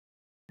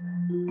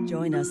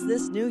Join us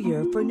this new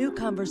year for new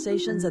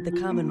conversations at the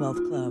Commonwealth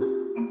Club.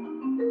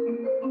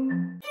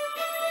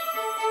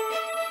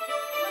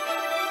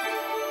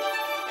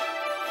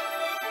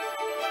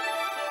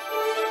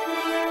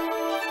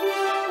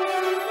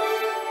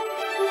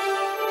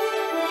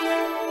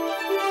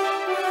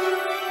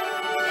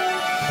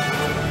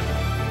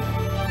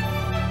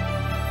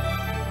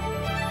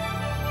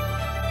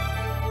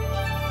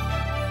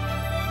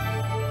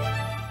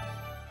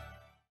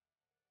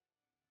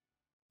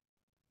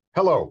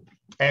 Hello,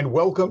 and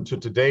welcome to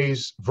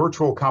today's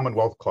virtual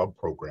Commonwealth Club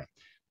program.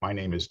 My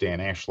name is Dan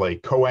Ashley,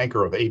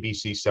 co-anchor of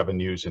ABC 7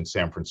 News in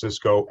San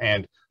Francisco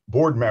and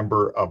board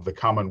member of the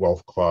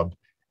Commonwealth Club,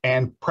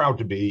 and proud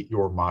to be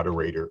your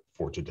moderator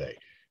for today.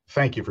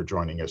 Thank you for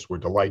joining us. We're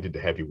delighted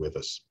to have you with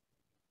us.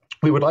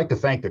 We would like to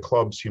thank the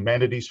club's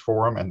Humanities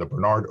Forum and the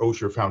Bernard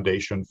Osher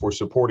Foundation for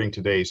supporting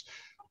today's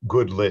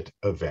Good Lit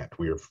event.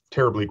 We are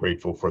terribly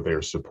grateful for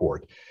their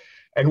support.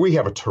 And we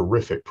have a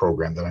terrific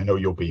program that I know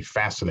you'll be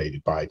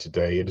fascinated by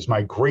today. It is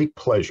my great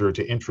pleasure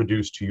to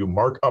introduce to you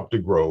Mark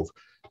Updegrove,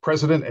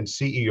 President and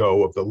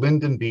CEO of the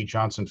Lyndon B.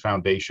 Johnson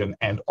Foundation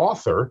and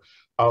author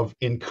of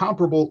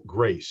Incomparable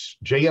Grace,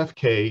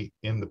 JFK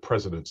in the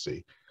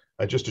Presidency.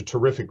 Just a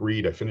terrific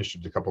read. I finished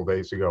it a couple of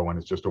days ago, and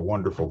it's just a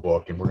wonderful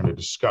book. And we're going to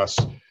discuss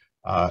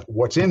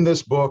what's in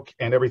this book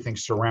and everything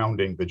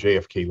surrounding the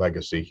JFK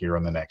legacy here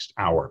in the next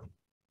hour.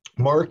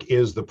 Mark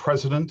is the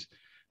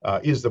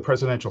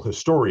presidential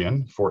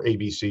historian for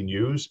ABC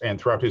News,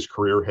 and throughout his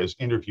career has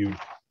interviewed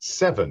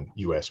 7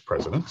 U.S.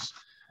 presidents.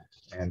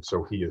 And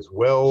so he is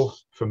well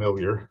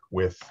familiar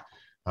with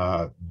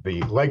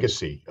the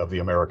legacy of the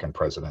American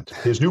president.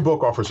 His new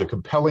book offers a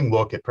compelling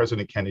look at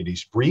President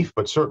Kennedy's brief,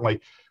 but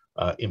certainly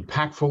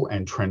impactful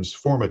and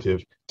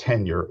transformative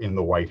tenure in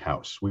the White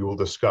House. We will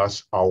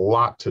discuss a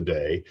lot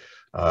today,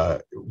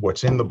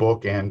 what's in the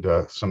book and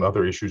some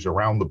other issues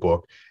around the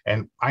book.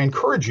 And I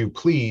encourage you,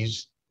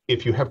 please,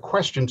 if you have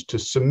questions, to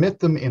submit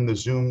them in the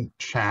Zoom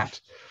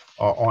chat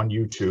on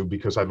YouTube,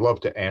 because I'd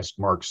love to ask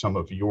Mark some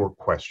of your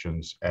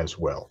questions as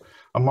well.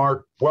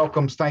 Mark,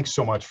 welcome. Thanks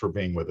so much for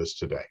being with us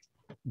today.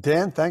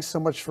 Dan, thanks so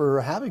much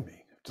for having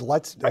me.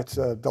 It's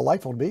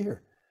delightful to be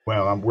here.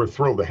 Well, we're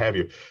thrilled to have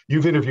you.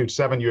 You've interviewed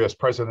 7 U.S.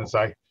 presidents.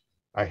 I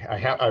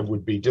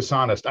would be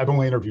dishonest. I've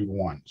only interviewed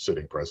 1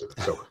 sitting president,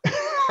 so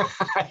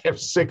I have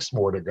 6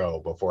 more to go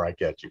before I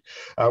get you.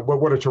 But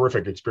what a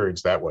terrific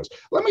experience that was.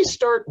 Let me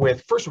start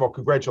with, first of all,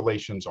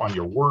 congratulations on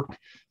your work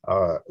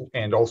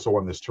and also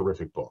on this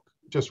terrific book.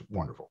 Just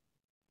wonderful.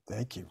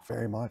 Thank you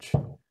very much.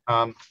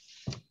 I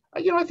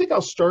think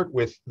I'll start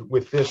with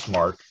this,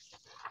 Mark.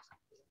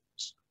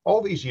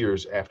 All these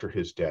years after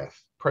his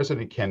death,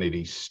 President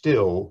Kennedy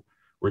still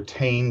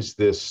retains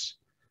this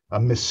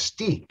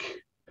mystique,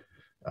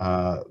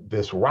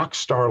 this rock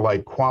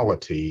star-like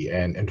quality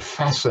and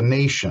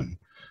fascination,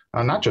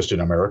 not just in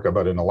America,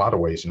 but in a lot of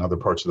ways in other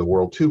parts of the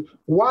world too.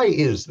 Why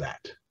is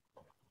that?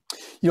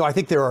 I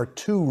think there are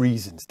 2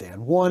 reasons,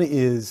 Dan. One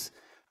is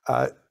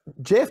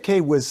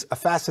JFK was a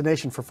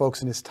fascination for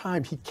folks in his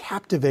time. He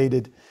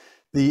captivated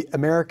the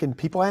American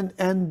people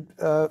and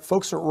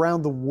folks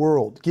around the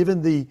world,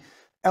 given the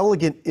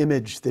elegant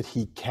image that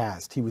he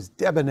cast. He was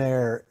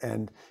debonair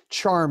and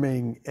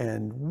charming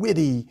and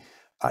witty.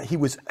 He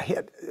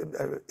had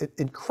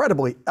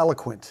incredibly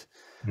eloquent.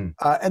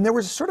 And there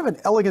was sort of an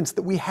elegance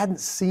that we hadn't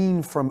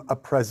seen from a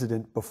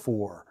president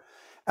before.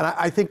 And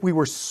I think we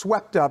were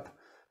swept up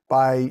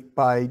by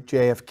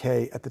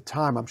JFK at the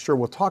time. I'm sure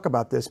we'll talk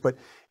about this, but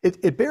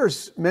it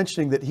bears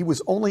mentioning that he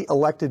was only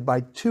elected by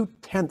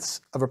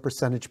 0.2 of a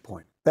percentage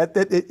point. That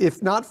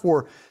if not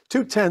for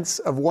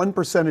 0.2 of 1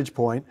 percentage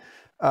point,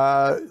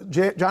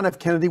 John F.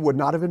 Kennedy would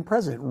not have been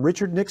president.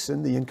 Richard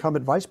Nixon, the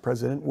incumbent vice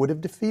president, would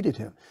have defeated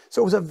him.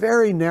 So it was a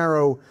very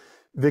narrow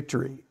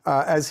victory.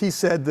 As he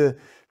said,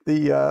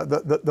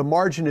 the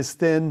margin is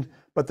thin,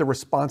 but the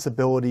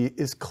responsibility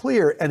is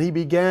clear. And he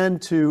began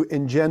to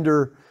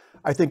engender,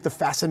 I think, the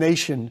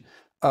fascination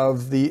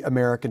of the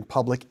American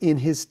public in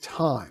his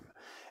time.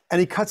 And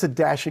he cuts a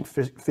dashing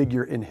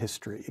figure in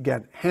history.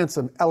 Again,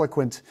 handsome,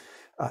 eloquent,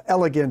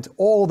 elegant,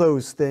 all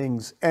those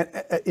things,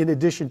 in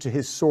addition to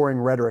his soaring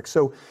rhetoric.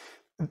 So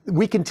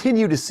we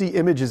continue to see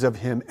images of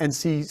him and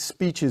see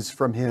speeches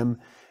from him,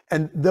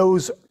 and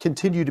those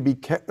continue to be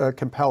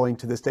compelling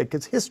to this day,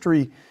 because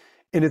history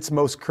in its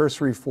most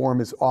cursory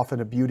form is often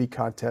a beauty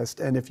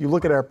contest. And if you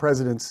look at our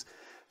presidents,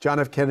 John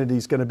F. Kennedy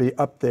is going to be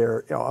up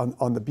there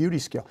on the beauty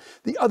scale.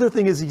 The other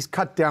thing is he's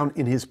cut down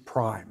in his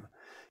prime.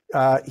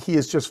 He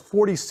is just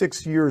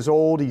 46 years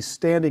old. He's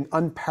standing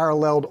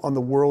unparalleled on the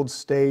world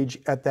stage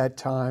at that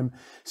time.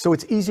 So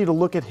it's easy to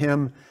look at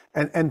him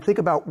and think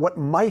about what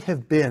might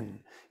have been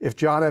if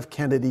John F.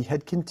 Kennedy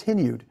had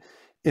continued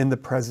in the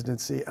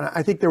presidency. And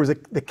I think there was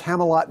the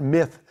Camelot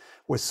myth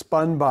was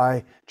spun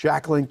by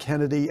Jacqueline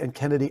Kennedy and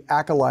Kennedy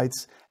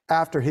acolytes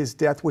after his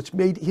death, which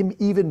made him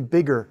even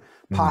bigger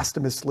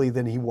posthumously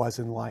than he was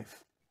in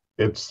life.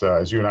 It's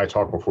as you and I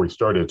talked before we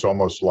started, it's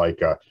almost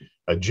like a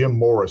Jim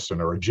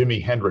Morrison or a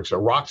Jimi Hendrix, a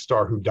rock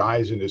star who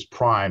dies in his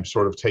prime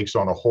sort of takes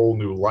on a whole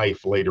new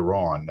life later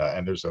on,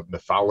 and there's a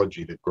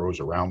mythology that grows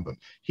around them.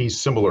 He's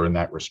similar in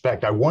that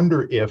respect. I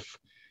wonder if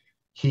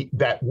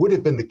that would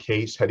have been the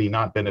case had he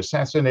not been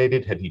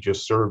assassinated, had he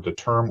just served a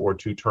term or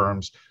two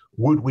terms.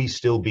 Would we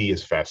still be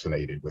as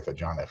fascinated with a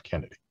John F.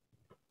 Kennedy?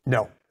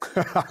 No,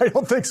 I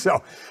don't think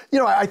so.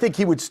 I think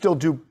he would still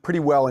do pretty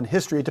well in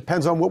history. It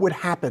depends on what would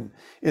happen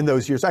in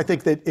those years. I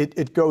think that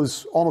it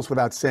goes almost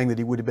without saying that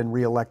he would have been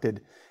reelected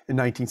in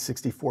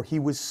 1964. He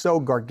was so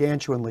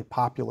gargantuanly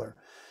popular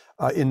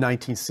in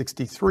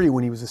 1963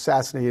 when he was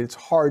assassinated. It's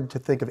hard to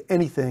think of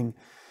anything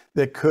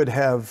that could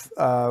have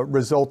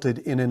resulted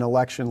in an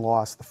election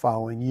loss the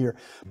following year.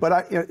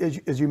 But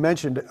as you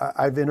mentioned,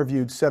 I've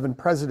interviewed 7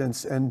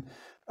 presidents, and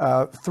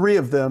 3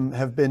 of them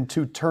have been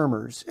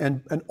 2-termers.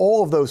 And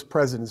all of those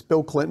presidents,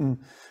 Bill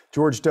Clinton,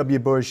 George W.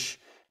 Bush,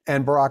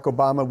 and Barack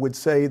Obama, would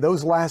say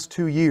those last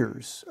 2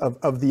 years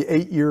of the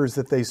 8 years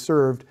that they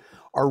served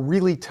are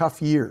really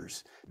tough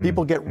years.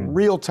 People get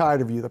real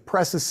tired of you. The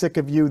press is sick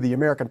of you. The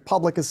American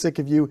public is sick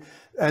of you.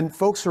 And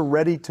folks are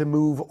ready to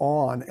move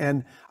on.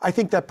 And I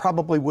think that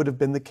probably would have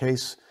been the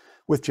case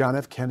with John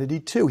F. Kennedy,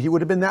 too. He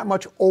would have been that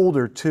much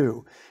older,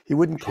 too. He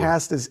wouldn't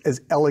cast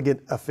as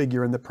elegant a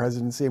figure in the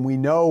presidency. And we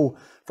know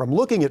from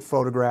looking at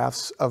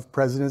photographs of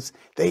presidents,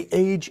 they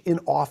age in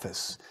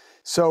office.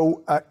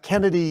 So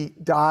Kennedy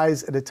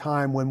dies at a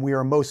time when we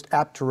are most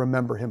apt to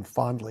remember him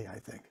fondly, I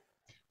think.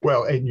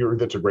 Well, and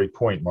that's a great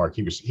point, Mark.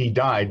 He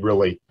died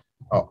really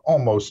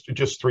almost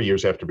just 3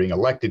 years after being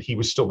elected. He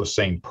was still the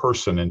same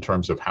person in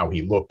terms of how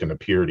he looked and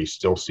appeared. He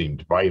still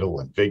seemed vital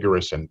and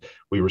vigorous, and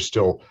we were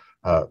still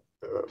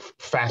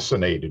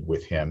fascinated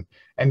with him.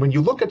 And when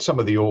you look at some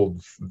of the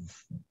old,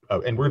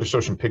 and we're going to show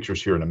some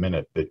pictures here in a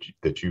minute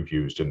that you've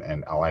used,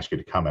 and I'll ask you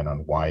to comment on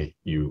why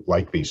you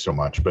like these so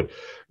much. But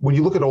when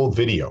you look at old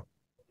video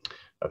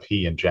of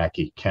he and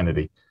Jackie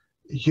Kennedy,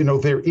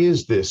 there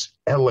is this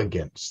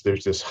elegance.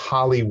 There's this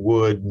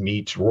Hollywood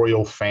meets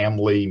royal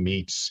family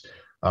meets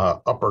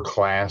upper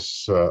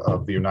class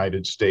of the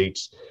United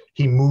States.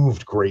 He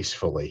moved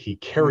gracefully. He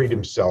carried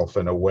himself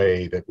in a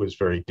way that was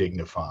very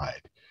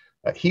dignified.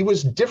 He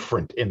was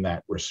different in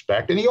that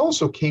respect. And he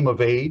also came of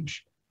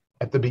age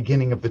at the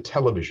beginning of the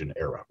television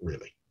era,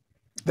 really.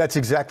 That's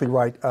exactly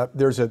right.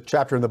 There's a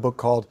chapter in the book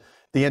called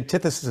The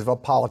Antithesis of a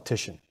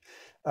Politician,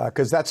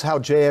 because that's how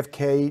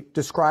JFK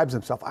describes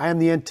himself. I am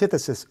the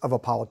antithesis of a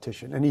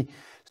politician. And he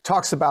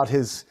talks about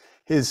his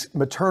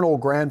maternal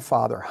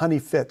grandfather, Honey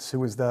Fitz, who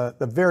was the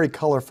very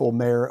colorful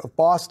mayor of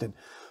Boston,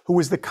 who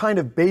was the kind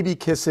of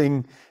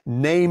baby-kissing,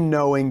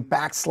 name-knowing,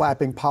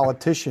 backslapping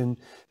politician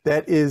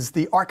that is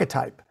the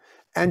archetype.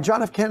 And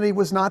John F. Kennedy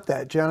was not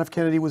that. John F.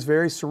 Kennedy was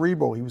very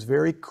cerebral. He was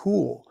very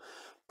cool.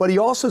 But he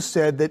also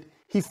said that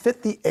he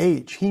fit the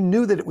age. He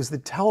knew that it was the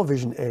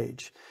television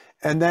age,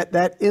 and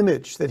that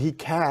image that he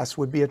cast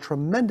would be a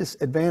tremendous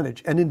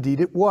advantage. And indeed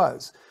it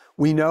was.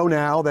 We know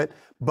now that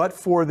but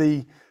for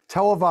the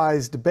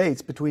televised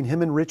debates between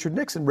him and Richard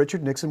Nixon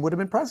would have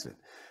been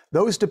president.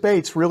 Those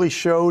debates really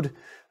showed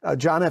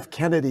John F.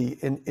 Kennedy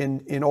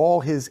in all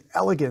his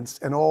elegance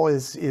and all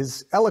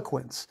his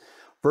eloquence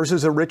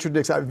versus a Richard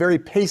Nixon, a very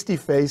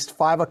pasty-faced,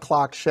 5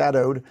 o'clock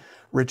shadowed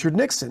Richard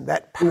Nixon.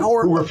 That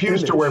power who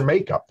refused to wear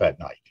makeup that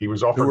night. He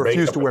was offered makeup,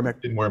 refused to wear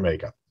makeup. Didn't wear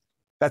makeup.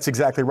 That's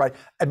exactly right.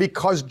 And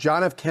because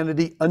John F.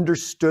 Kennedy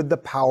understood the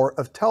power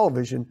of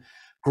television,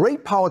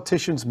 great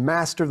politicians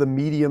master the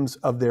mediums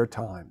of their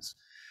times.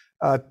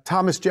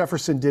 Thomas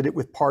Jefferson did it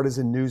with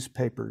partisan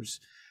newspapers.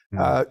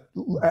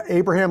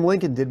 Abraham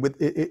Lincoln did with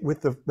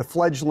the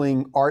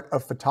fledgling art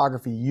of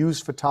photography,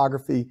 used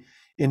photography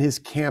in his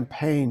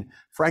campaign.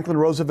 Franklin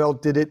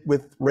Roosevelt did it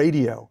with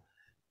radio.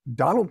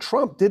 Donald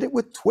Trump did it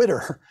with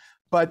Twitter.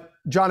 But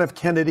John F.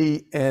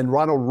 Kennedy and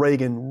Ronald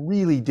Reagan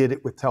really did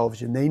it with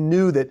television. They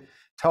knew that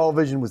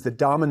television was the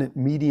dominant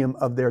medium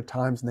of their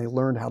times, and they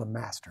learned how to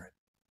master it.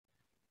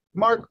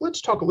 Mark,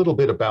 let's talk a little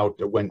bit about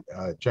when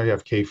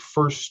JFK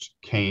first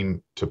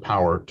came to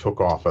power, took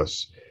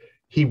office.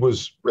 He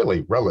was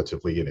really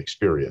relatively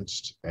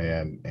inexperienced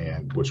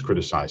and was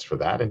criticized for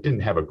that and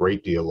didn't have a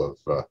great deal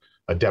of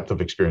a depth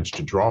of experience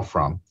to draw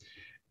from.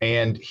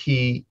 And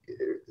he,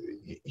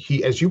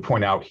 as you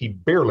point out, he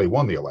barely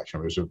won the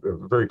election. It was a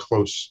very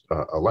close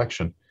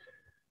election.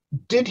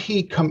 Did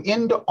he come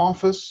into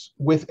office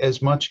with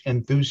as much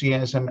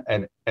enthusiasm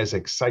and as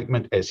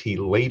excitement as he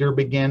later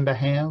began to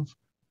have?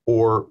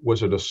 Or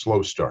was it a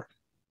slow start?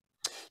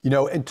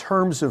 In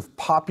terms of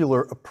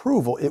popular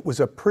approval, it was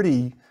a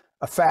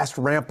fast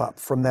ramp up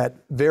from that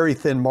very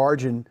thin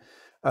margin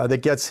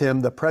that gets him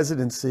the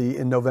presidency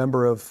in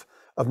November of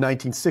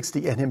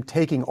 1960 and him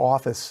taking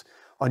office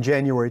on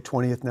January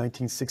 20th,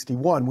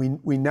 1961.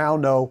 We now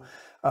know,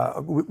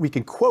 we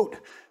can quote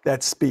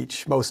that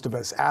speech, most of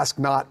us. Ask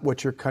not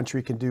what your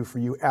country can do for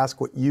you, ask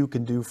what you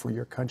can do for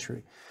your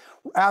country.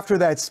 After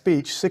that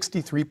speech,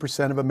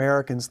 63% of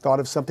Americans thought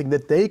of something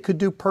that they could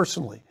do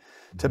personally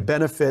to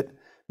benefit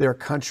their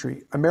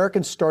country.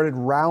 Americans started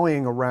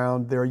rallying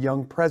around their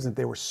young president.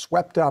 They were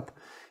swept up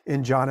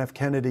in John F.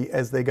 Kennedy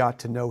as they got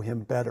to know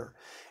him better.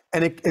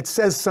 And it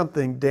says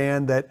something,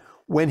 Dan, that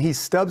when he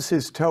stubs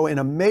his toe in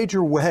a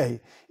major way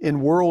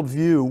in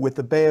worldview with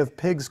the Bay of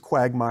Pigs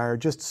quagmire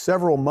just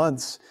several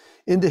months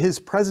into his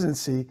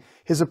presidency,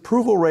 his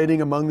approval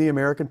rating among the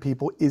American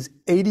people is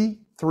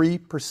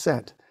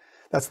 83%.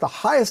 That's the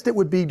highest it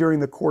would be during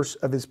the course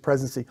of his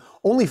presidency.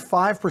 Only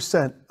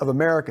 5% of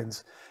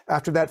Americans,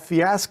 after that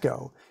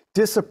fiasco,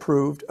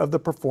 disapproved of the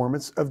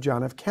performance of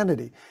John F.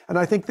 Kennedy. And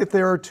I think that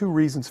there are two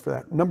reasons for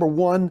that. Number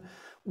one,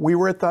 we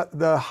were at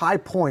the high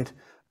point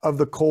of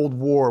the Cold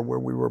War, where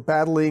we were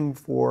battling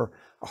for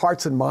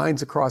hearts and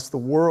minds across the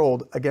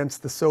world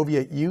against the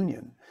Soviet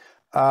Union.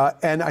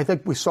 And I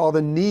think we saw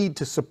the need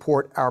to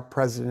support our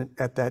president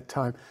at that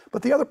time.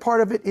 But the other part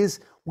of it is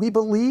we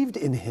believed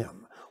in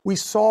him. We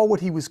saw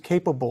what he was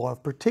capable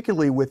of,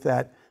 particularly with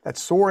that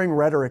soaring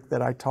rhetoric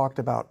that I talked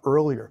about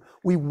earlier.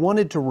 We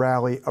wanted to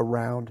rally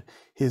around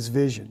his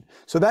vision.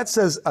 So that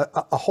says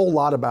a whole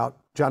lot about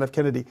John F.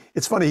 Kennedy.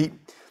 It's funny,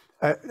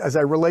 as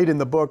I relate in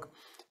the book,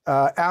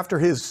 after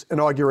his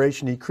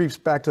inauguration, he creeps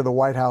back to the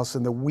White House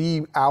in the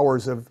wee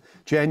hours of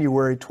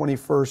January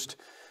 21st,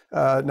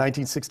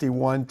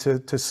 1961,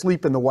 to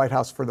sleep in the White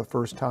House for the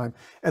first time.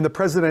 And the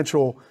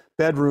presidential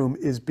bedroom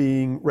is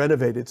being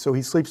renovated. So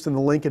he sleeps in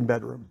the Lincoln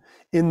bedroom,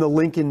 in the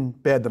Lincoln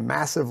bed, the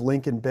massive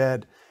Lincoln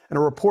bed. And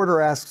a reporter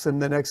asks him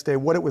the next day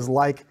what it was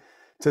like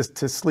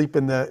to sleep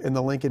in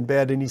the Lincoln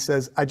bed. And he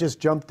says, I just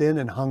jumped in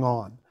and hung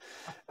on.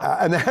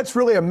 And that's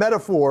really a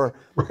metaphor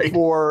right.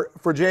 for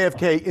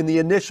JFK in the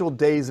initial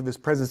days of his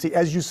presidency.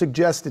 As you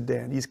suggested,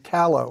 Dan, he's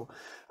callow,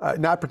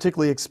 not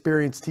particularly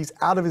experienced. He's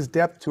out of his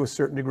depth to a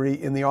certain degree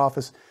in the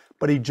office,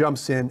 but he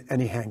jumps in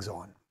and he hangs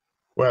on.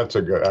 Well,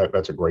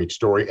 that's a great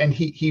story. And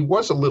he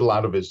was a little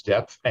out of his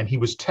depth, and he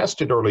was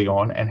tested early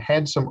on and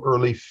had some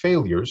early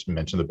failures. You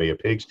mentioned the Bay of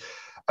Pigs.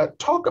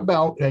 Talk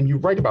about, and you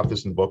write about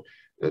this in the book,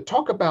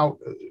 talk about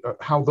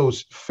how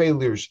those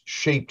failures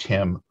shaped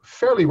him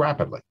fairly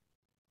rapidly.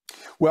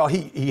 Well,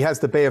 he has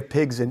the Bay of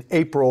Pigs in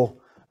April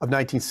of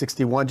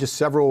 1961, just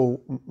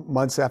several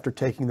months after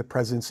taking the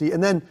presidency.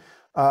 And then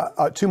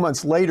 2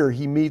 months later,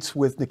 he meets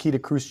with Nikita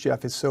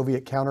Khrushchev, his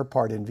Soviet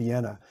counterpart in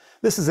Vienna.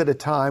 This is at a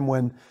time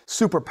when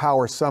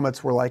superpower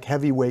summits were like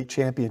heavyweight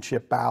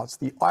championship bouts.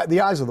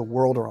 The eyes of the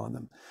world are on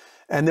them.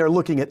 And they're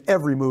looking at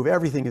every move.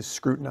 Everything is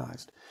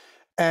scrutinized.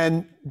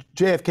 And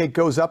JFK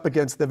goes up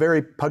against the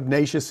very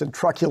pugnacious and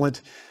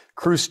truculent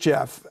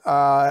Khrushchev,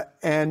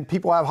 and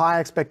people have high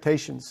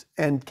expectations,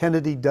 and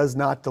Kennedy does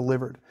not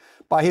deliver.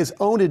 By his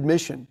own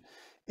admission,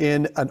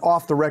 in an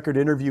off-the-record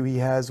interview he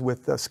has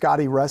with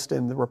Scotty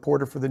Rustin, the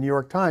reporter for the New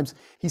York Times,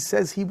 he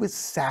says he was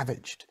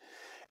savaged.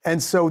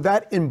 And so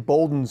that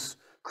emboldens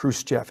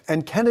Khrushchev,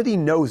 and Kennedy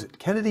knows it.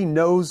 Kennedy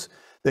knows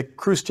that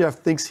Khrushchev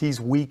thinks he's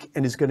weak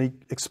and is going to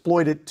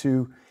exploit it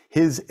to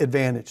his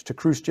advantage, to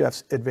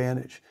Khrushchev's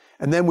advantage.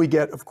 And then we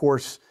get, of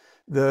course,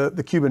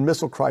 the Cuban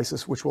Missile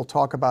Crisis, which we'll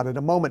talk about in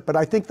a moment. But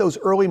I think those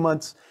early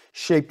months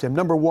shaped him.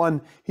 Number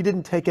one, he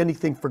didn't take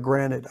anything for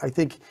granted. I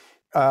think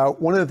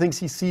one of the things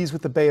he sees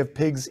with the Bay of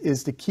Pigs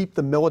is to keep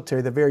the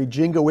military, the very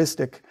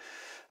jingoistic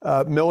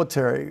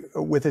military,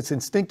 with its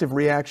instinctive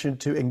reaction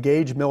to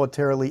engage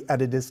militarily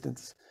at a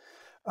distance.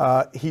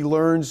 He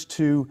learns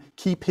to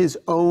keep his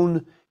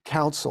own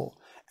counsel,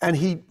 and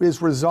he is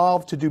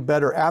resolved to do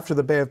better. After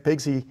the Bay of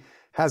Pigs, he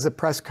has a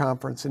press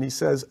conference and he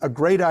says, a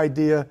great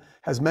idea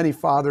has many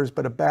fathers,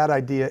 but a bad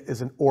idea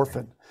is an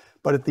orphan.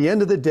 But at the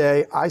end of the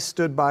day, I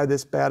stood by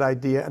this bad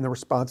idea and the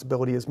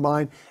responsibility is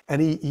mine.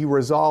 And he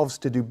resolves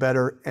to do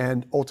better,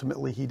 and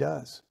ultimately he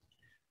does.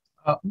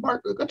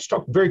 Mark, let's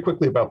talk very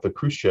quickly about the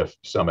Khrushchev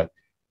summit.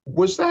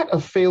 Was that a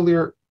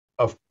failure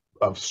of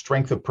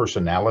strength of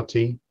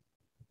personality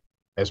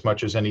as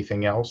much as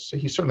anything else?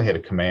 He certainly had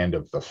a command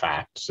of the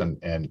facts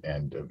and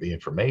of the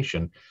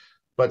information,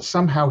 but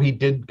somehow he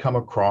did come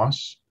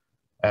across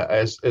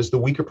as the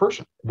weaker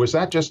person. Was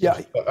that just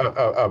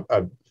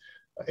an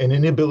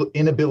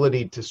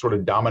inability to sort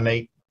of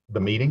dominate the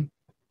meeting?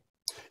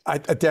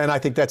 Dan, I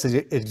think that's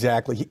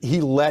exactly.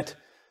 He let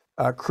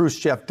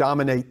Khrushchev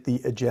dominate the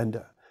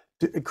agenda.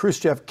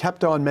 Khrushchev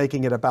kept on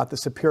making it about the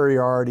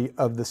superiority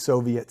of the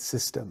Soviet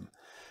system.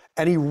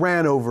 And he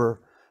ran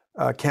over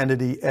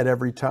Kennedy at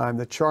every time.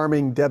 The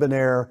charming,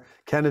 debonair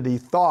Kennedy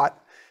thought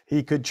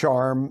he could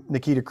charm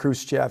Nikita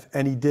Khrushchev,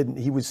 and he didn't.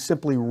 He was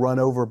simply run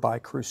over by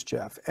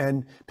Khrushchev.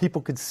 And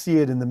people could see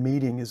it in the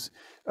meeting.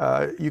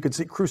 You could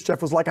see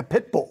Khrushchev was like a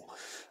pit bull.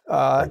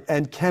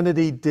 And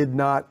Kennedy did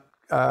not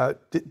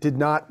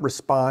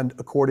respond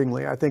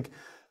accordingly. I think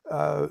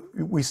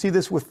we see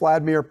this with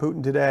Vladimir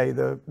Putin today.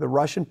 The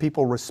Russian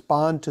people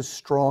respond to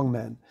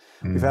strongmen.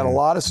 Mm-hmm. We've had a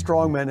lot of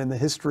strongmen in the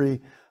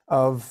history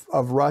of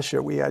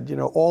Russia. We had,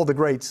 all the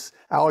greats,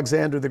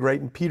 Alexander the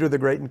Great and Peter the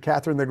Great and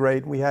Catherine the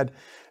Great. And we had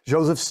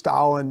Joseph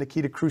Stalin,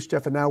 Nikita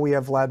Khrushchev, and now we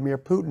have Vladimir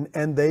Putin,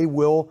 and they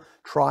will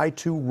try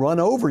to run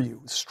over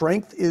you.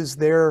 Strength is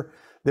their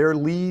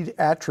lead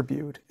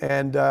attribute,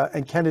 and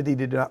Kennedy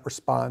did not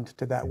respond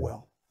to that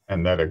well.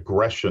 and that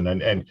aggression.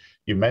 And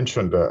you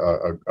mentioned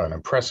an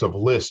impressive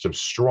list of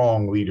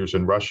strong leaders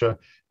in Russia.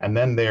 And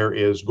then there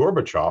is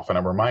Gorbachev, and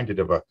I'm reminded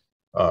of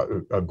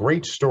a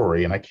great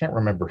story, and I can't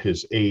remember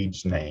his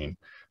aide's name,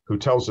 who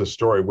tells this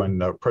story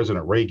when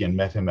President Reagan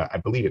met him, I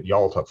believe, at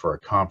Yalta for a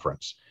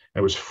conference.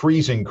 And it was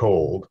freezing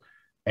cold.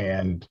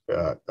 And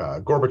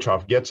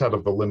Gorbachev gets out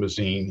of the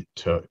limousine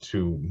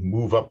to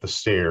move up the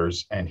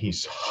stairs, and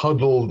he's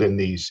huddled in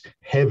these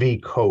heavy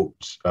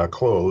coats,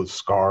 clothes,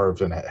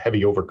 scarves, and a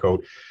heavy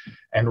overcoat.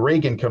 And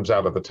Reagan comes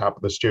out of the top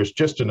of the stairs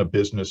just in a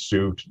business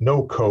suit,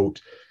 no coat,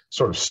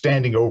 sort of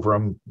standing over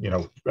him,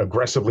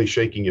 aggressively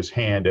shaking his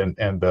hand.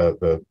 And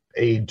the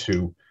aide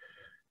to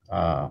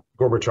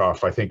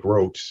Gorbachev, I think,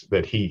 wrote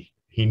that he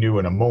knew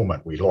in a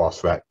moment we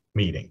lost that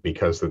meeting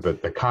because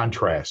the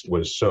contrast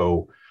was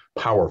so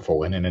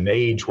powerful. And in an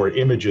age where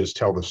images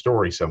tell the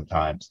story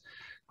sometimes,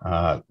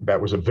 that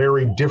was a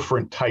very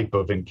different type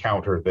of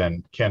encounter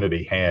than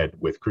Kennedy had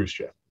with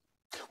Khrushchev.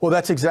 Well,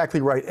 that's exactly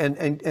right.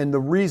 And the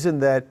reason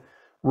that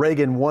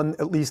Reagan won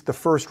at least the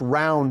first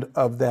round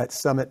of that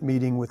summit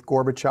meeting with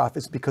Gorbachev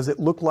is because it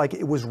looked like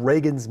it was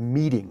Reagan's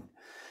meeting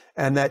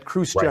and that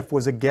Khrushchev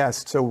was a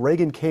guest. So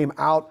Reagan came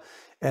out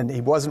and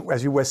he wasn't,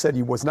 as you said,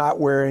 he was not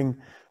wearing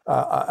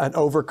an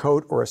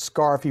overcoat or a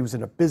scarf. He was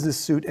in a business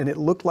suit, and it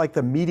looked like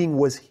the meeting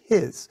was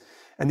his,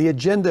 and the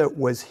agenda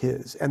was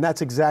his, and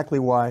that's exactly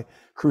why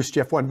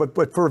Khrushchev won.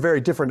 But for a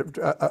very different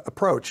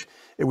approach.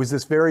 It was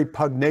this very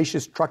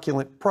pugnacious,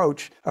 truculent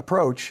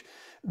approach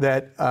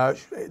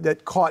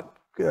that caught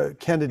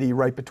Kennedy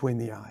right between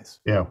the eyes.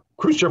 Yeah,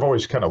 Khrushchev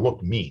always kind of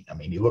looked mean. I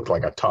mean, he looked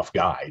like a tough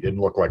guy. He didn't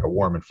look like a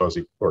warm and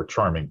fuzzy or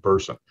charming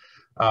person.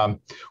 And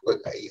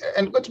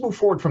let's move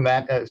forward from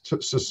that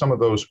to some of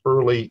those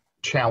early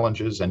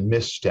challenges and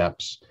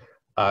missteps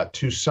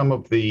to some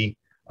of the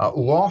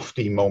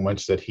lofty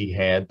moments that he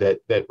had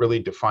that really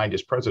defined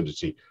his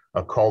presidency,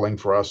 calling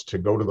for us to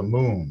go to the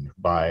moon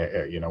by,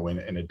 in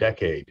a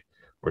decade.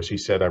 Or as he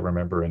said, I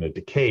remember, in a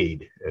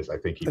decade, as I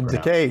think he pronounced. A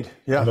decade,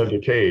 yeah. In a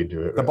decade.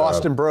 The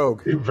Boston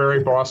brogue.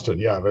 Very Boston,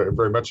 yeah, very,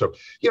 very much so.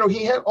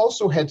 He had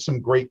also had some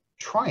great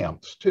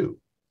triumphs, too.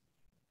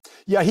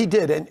 Yeah, he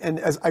did. And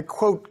as I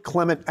quote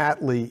Clement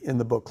Attlee in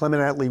the book,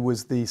 Clement Attlee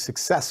was the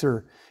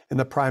successor in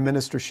the prime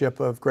ministership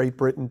of Great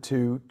Britain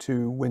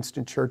to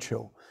Winston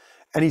Churchill.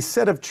 And he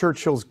said of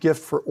Churchill's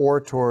gift for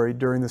oratory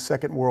during the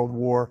Second World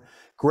War,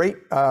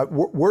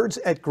 words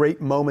at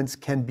great moments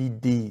can be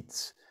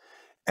deeds.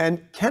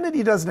 And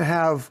Kennedy doesn't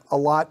have a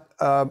lot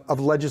of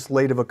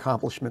legislative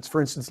accomplishments.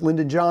 For instance,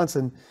 Lyndon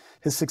Johnson,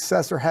 his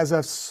successor, has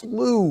a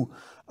slew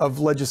of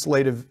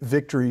legislative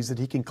victories that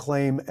he can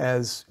claim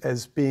as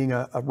being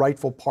a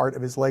rightful part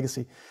of his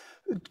legacy.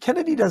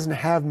 Kennedy doesn't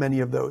have many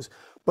of those,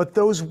 but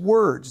those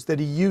words that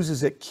he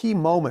uses at key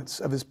moments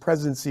of his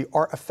presidency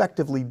are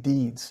effectively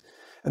deeds.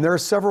 And there are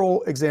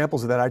several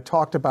examples of that. I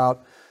talked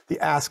about the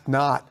ask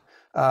not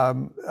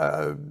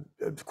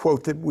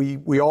quote that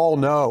we all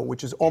know,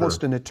 which is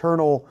almost an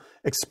eternal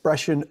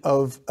expression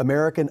of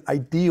American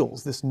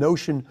ideals, this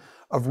notion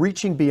of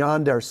reaching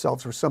beyond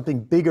ourselves for something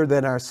bigger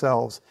than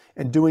ourselves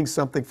and doing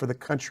something for the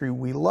country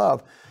we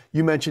love.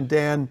 You mentioned,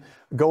 Dan,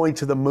 going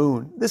to the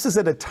moon. This is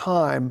at a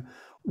time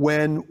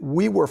when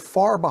we were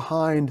far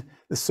behind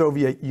the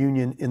Soviet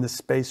Union in the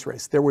space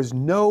race. There was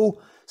no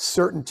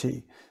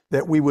certainty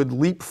that we would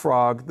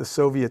leapfrog the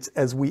Soviets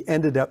as we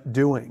ended up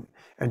doing.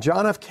 And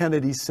John F.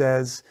 Kennedy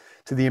says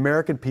to the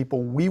American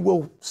people, we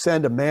will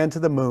send a man to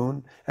the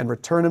moon and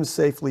return him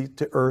safely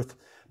to Earth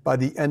by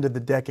the end of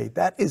the decade.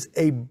 That is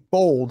a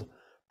bold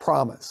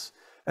promise.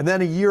 And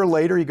then a year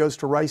later, he goes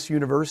to Rice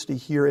University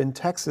here in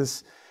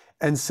Texas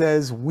and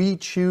says, we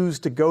choose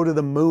to go to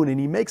the moon. And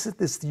he makes it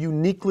this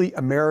uniquely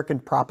American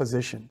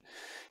proposition.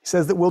 He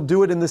says that we'll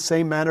do it in the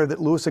same manner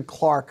that Lewis and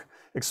Clark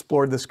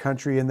explored this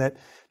country and that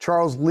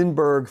Charles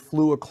Lindbergh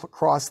flew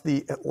across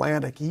the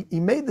Atlantic. He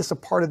made this a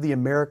part of the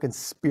American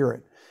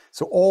spirit.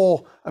 So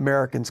all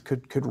Americans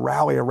could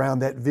rally around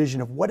that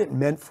vision of what it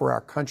meant for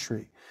our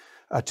country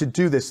to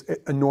do this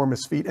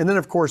enormous feat. And then,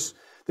 of course,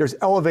 there's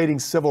elevating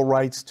civil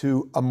rights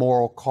to a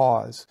moral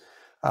cause.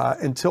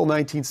 Until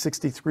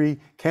 1963,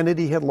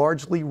 Kennedy had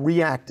largely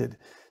reacted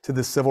to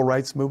the civil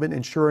rights movement,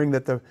 ensuring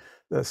that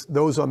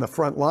those on the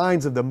front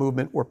lines of the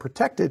movement were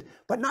protected,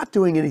 but not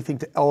doing anything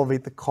to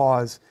elevate the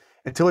cause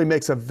until he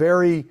makes a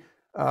very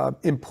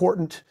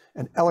important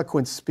and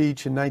eloquent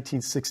speech in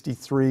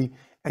 1963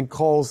 and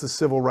calls the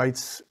civil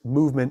rights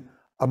movement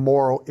a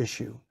moral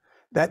issue.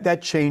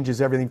 That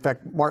changes everything. In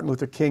fact, Martin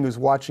Luther King, who's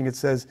watching it,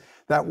 says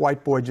that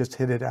white boy just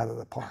hit it out of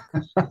the park.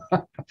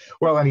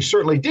 Well, and he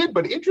certainly did.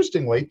 But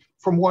interestingly,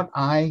 from what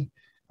I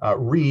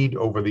read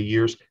over the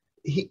years,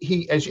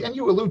 he and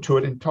you allude to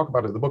it and talk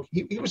about it in the book,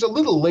 he was a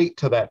little late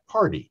to that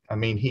party. I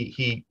mean,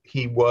 he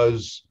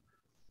was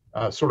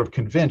sort of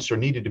convinced or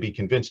needed to be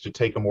convinced to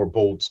take a more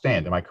bold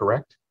stand. Am I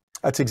correct?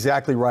 That's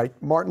exactly right.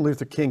 Martin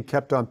Luther King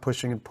kept on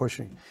pushing and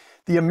pushing.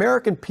 The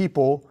American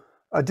people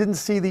didn't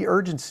see the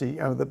urgency.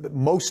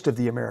 Most of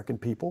the American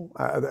people,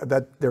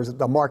 that there's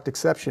a marked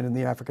exception in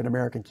the African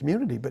American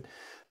community, but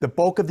the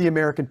bulk of the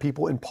American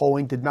people in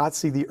polling did not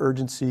see the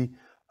urgency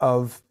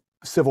of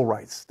civil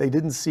rights. They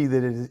didn't see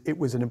that it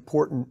was an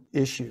important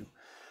issue.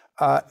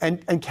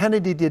 And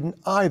Kennedy didn't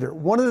either.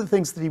 One of the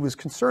things that he was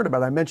concerned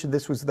about, I mentioned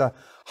this was the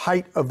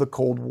height of the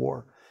Cold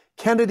War.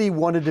 Kennedy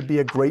wanted to be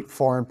a great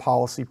foreign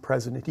policy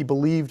president. He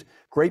believed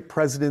great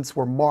presidents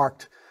were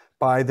marked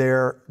by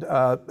their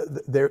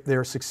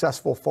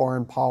successful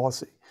foreign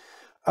policy.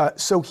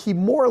 So he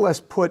more or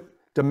less put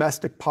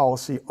domestic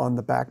policy on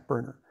the back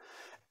burner.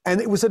 And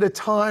it was at a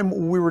time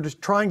when we were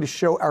just trying to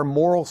show our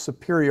moral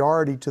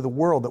superiority to the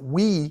world, that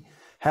we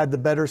had the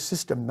better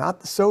system,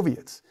 not the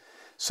Soviets.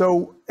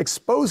 So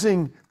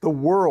exposing the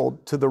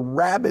world to the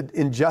rabid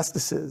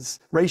injustices,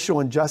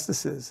 racial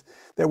injustices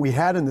that we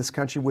had in this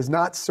country was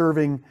not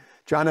serving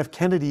John F.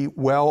 Kennedy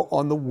well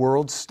on the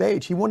world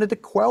stage. He wanted to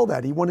quell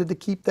that. He wanted to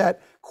keep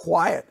that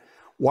quiet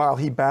while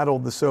he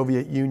battled the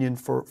Soviet Union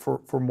for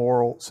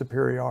moral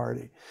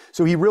superiority.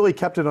 So he really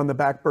kept it on the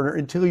back burner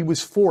until he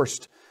was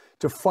forced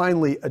to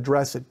finally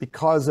address it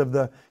because of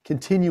the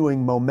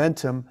continuing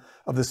momentum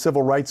of the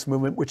civil rights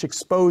movement, which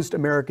exposed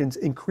Americans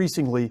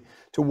increasingly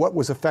to what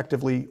was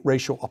effectively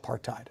racial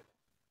apartheid.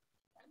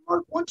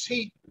 Mark, once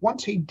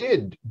he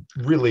did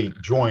really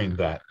join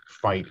that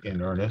fight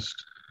in earnest,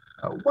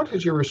 what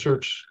has your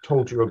research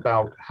told you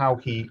about how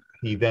he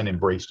then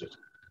embraced it?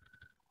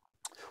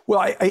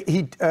 Well,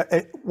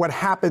 what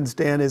happens,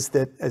 Dan, is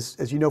that,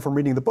 as you know from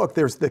reading the book,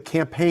 there's the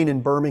campaign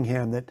in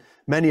Birmingham that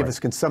many of us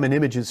can summon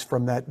images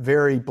from, that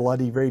very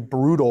bloody, very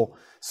brutal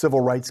civil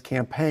rights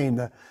campaign,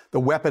 the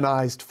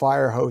weaponized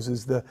fire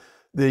hoses,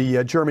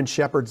 the German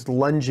shepherds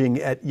lunging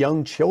at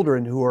young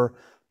children who are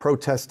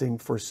protesting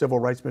for civil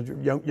rights,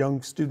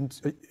 young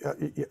students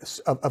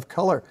of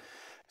color.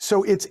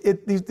 So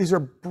these are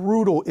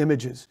brutal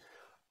images.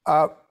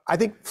 I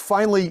think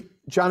finally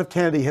John F.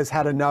 Kennedy has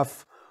had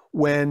enough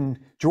when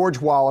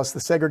George Wallace, the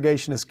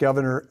segregationist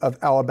governor of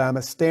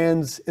Alabama,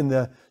 stands in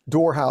the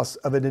doorhouse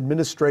of an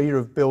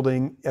administrative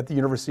building at the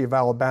University of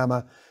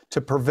Alabama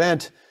to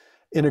prevent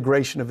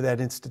integration of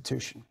that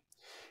institution.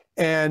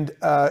 And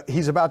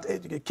he's about,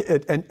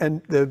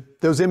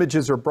 those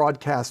images are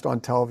broadcast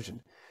on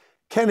television.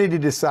 Kennedy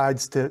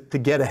decides to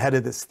get ahead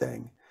of this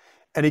thing.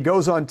 And he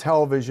goes on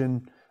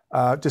television,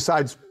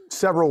 decides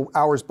several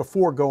hours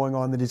before going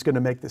on that he's going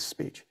to make this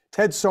speech.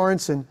 Ted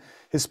Sorensen,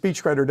 his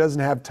speechwriter, doesn't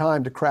have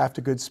time to craft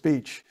a good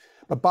speech.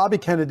 But Bobby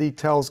Kennedy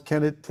tells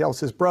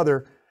his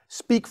brother,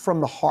 speak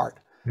from the heart.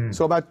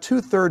 So about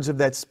 2/3 of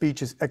that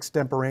speech is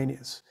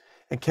extemporaneous.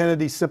 And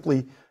Kennedy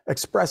simply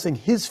expressing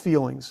his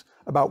feelings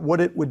about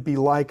what it would be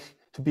like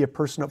to be a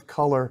person of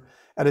color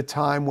at a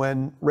time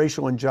when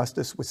racial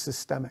injustice was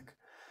systemic.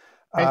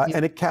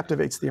 And it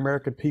captivates the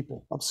American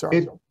people. I'm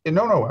sorry.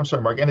 No, I'm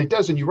sorry, Mark. And it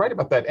does, and you write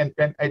about that.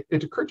 And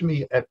it occurred to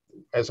me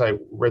as I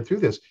read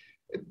through this,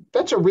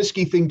 that's a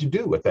risky thing to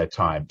do at that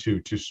time,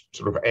 to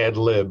sort of ad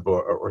lib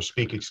or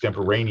speak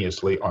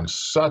extemporaneously on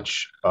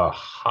such a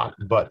hot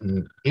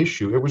button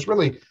issue. It was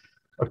really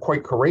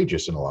quite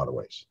courageous in a lot of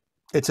ways.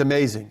 It's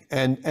amazing.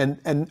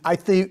 And I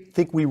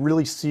think we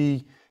really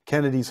see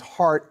Kennedy's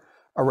heart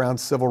around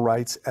civil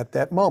rights at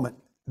that moment.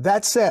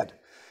 That said,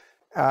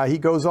 he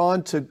goes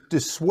on to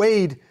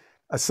dissuade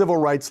civil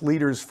rights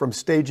leaders from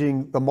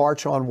staging the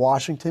March on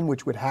Washington,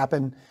 which would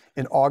happen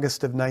in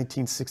August of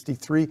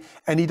 1963.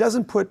 And he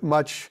doesn't put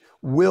much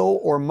will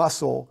or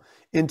muscle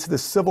into the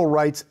Civil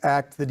Rights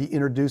Act that he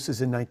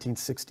introduces in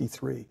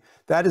 1963.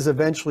 That is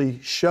eventually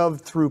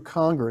shoved through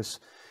Congress,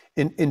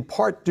 in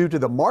part due to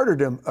the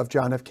martyrdom of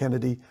John F.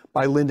 Kennedy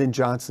by Lyndon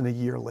Johnson a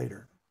year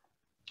later.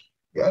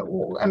 Yeah,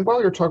 and while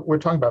we're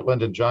talking about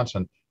Lyndon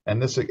Johnson, and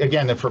this,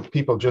 again, for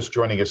people just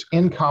joining us,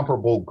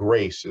 Incomparable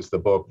Grace is the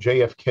book,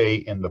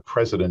 JFK in the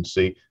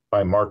Presidency,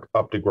 by Mark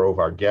Updegrove,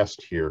 our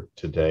guest here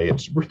today.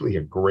 It's really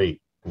a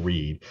great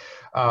read.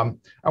 I'm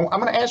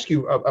going to ask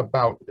you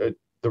about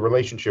the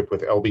relationship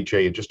with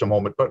LBJ in just a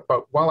moment, but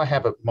while I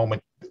have a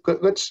moment,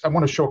 I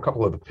want to show a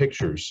couple of the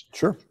pictures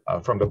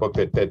from the book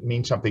that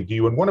mean something to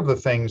you. And one of the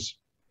things,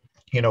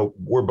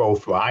 we're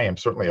both, well, I am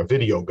certainly a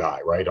video guy,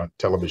 right? On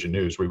television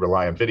news, we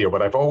rely on video,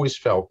 but I've always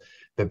felt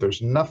that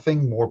there's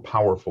nothing more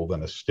powerful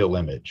than a still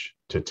image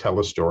to tell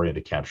a story and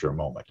to capture a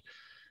moment.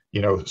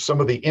 Some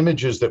of the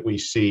images that we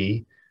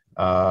see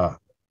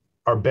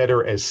are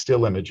better as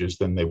still images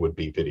than they would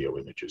be video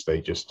images.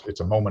 It's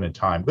a moment in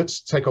time.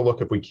 Let's take a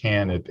look, if we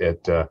can,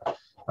 at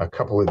a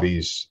couple of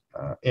these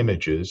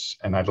images,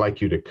 and I'd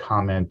like you to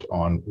comment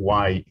on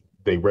why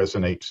they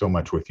resonate so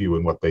much with you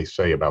and what they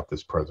say about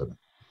this president.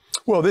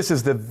 Well, this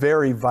is the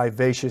very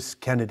vivacious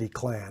Kennedy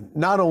clan.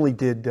 Not only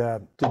did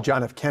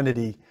John F.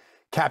 Kennedy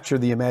capture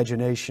the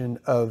imagination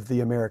of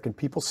the American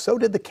people, so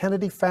did the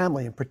Kennedy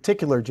family, in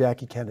particular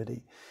Jackie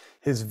Kennedy,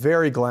 his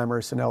very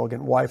glamorous and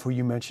elegant wife, who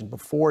you mentioned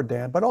before,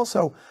 Dan, but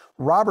also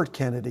Robert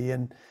Kennedy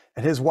and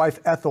his wife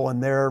Ethel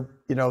and their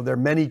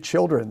many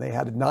children. They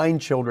had 9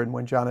 children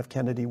when John F.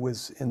 Kennedy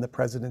was in the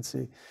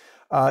presidency.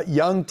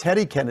 Young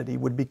Teddy Kennedy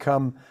would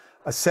become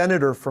a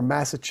senator from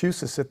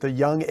Massachusetts at the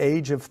young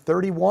age of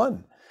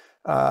 31.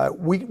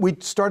 We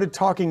started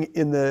talking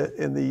in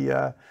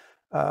the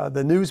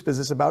news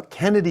business about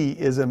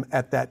Kennedyism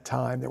at that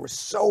time. There was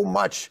so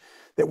much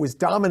that was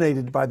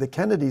dominated by the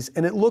Kennedys,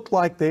 and it looked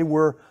like they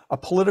were a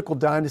political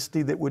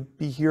dynasty that would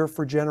be here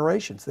for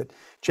generations, that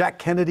Jack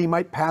Kennedy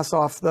might pass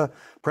off the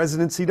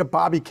presidency to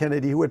Bobby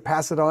Kennedy, who would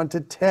pass it on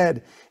to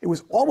Ted. It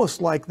was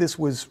almost like this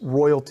was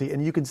royalty,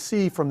 and you can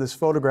see from this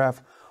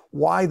photograph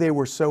why they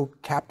were so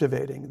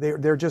captivating.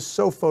 They're just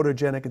so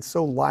photogenic and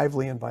so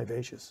lively and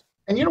vivacious.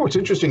 And you know what's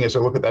interesting as I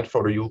look at that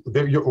photo,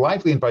 you're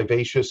lively and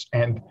vivacious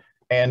and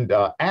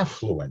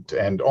affluent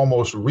and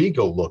almost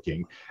regal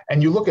looking.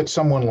 And you look at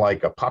someone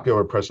like a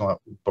popular president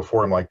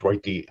before him, like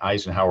Dwight D.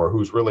 Eisenhower,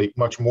 who's really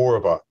much more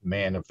of a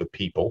man of the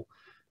people.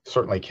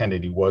 Certainly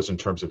Kennedy was in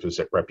terms of his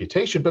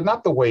reputation, but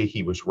not the way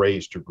he was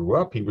raised or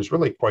grew up. He was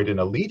really quite an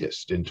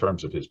elitist in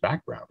terms of his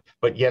background,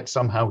 but yet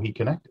somehow he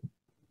connected.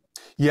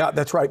 Yeah,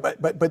 that's right. But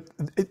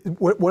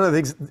one of the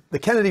things, the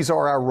Kennedys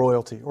are our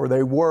royalty, or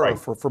they were right.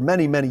 for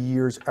many, many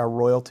years our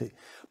royalty,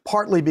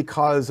 partly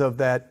because of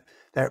that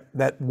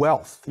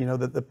wealth, you know,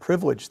 the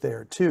privilege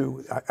there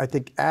too, I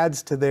think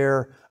adds to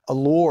their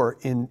allure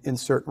in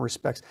certain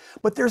respects.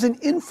 But there's an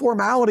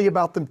informality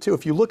about them too.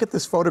 If you look at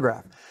this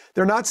photograph,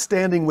 they're not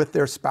standing with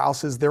their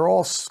spouses. They're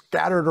all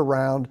scattered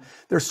around.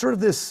 There's sort of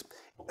this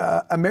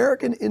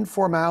American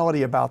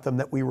informality about them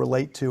that we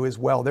relate to as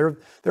well. They're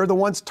the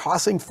ones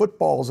tossing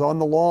footballs on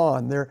the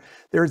lawn.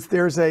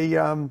 There's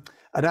an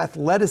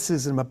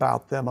athleticism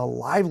about them, a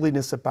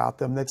liveliness about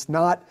them that's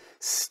not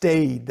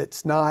staid,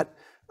 that's not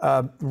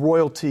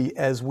royalty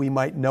as we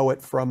might know it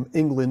from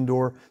England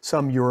or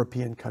some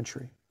European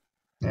country.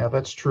 Yeah,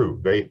 that's true.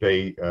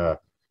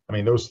 I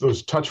mean,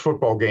 those touch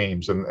football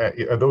games and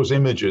those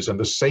images and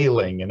the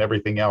sailing and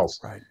everything else,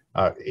 right.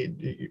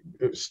 It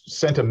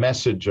sent a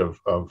message of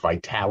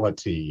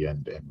vitality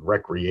and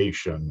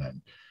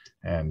recreation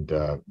and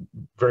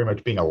very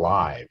much being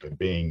alive and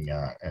being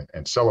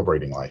and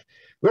celebrating life.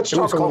 Let's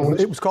talk a little.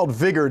 It was called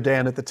vigor,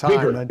 Dan, at the time.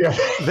 Vigor, and yeah.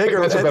 Vigor.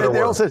 That's a better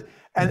word. Also,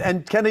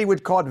 and Kennedy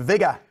would call it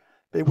vigor.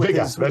 With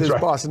his right.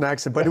 Boston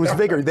accent, but it was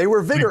vigor. They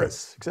were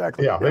vigorous,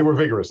 exactly. Yeah, they were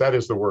vigorous. That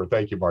is the word.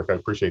 Thank you, Mark. I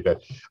appreciate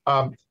that.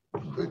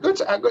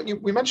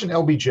 We mentioned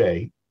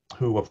LBJ,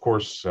 who, of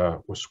course,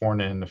 was sworn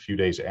in a few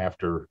days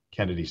after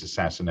Kennedy's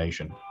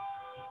assassination.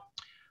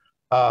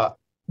 The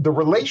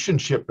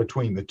relationship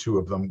between the two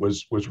of them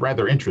was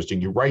rather interesting.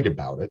 You write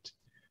about it.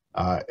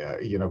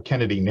 You know,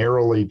 Kennedy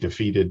narrowly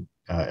defeated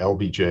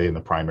LBJ in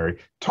the primary.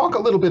 Talk a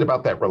little bit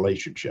about that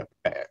relationship.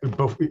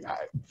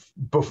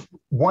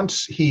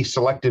 Once he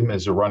selected him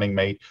as a running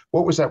mate,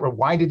 what was that?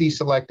 Why did he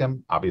select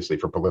him? Obviously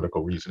for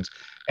political reasons.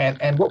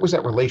 And what was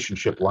that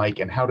relationship like?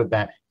 And how did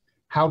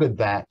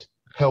that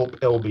help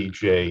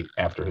LBJ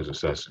after his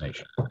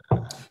assassination? You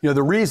know,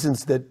 the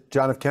reasons that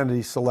John F.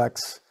 Kennedy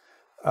selects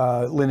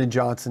Lyndon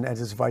Johnson as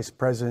his vice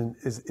president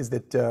is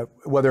that,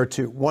 well, there are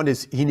two. One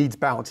is he needs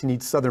balance. He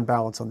needs Southern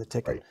balance on the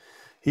ticket. Right.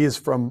 He is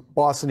from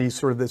Boston. He's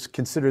sort of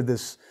considered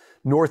this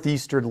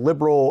Northeastern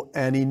liberal,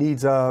 and he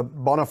needs a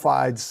bona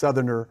fide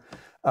Southerner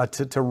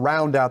to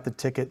round out the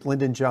ticket.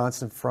 Lyndon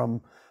Johnson from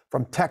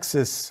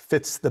Texas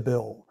fits the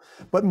bill.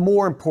 But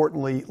more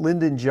importantly,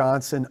 Lyndon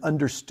Johnson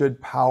understood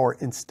power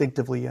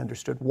instinctively. He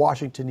understood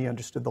Washington. He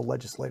understood the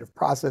legislative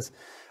process.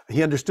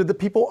 He understood the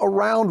people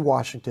around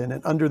Washington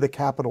and under the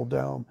Capitol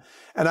dome.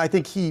 And I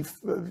think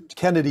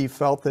Kennedy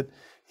felt that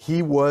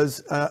he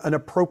was an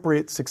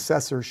appropriate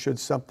successor should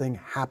something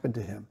happen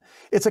to him.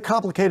 It's a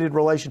complicated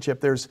relationship.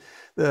 The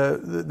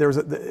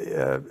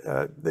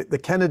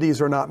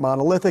Kennedys are not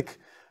monolithic.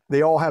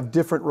 They all have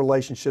different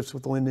relationships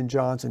with Lyndon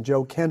Johnson.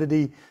 Joe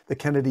Kennedy, the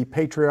Kennedy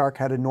patriarch,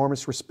 had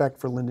enormous respect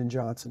for Lyndon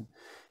Johnson.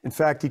 In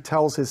fact, he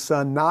tells his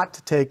son not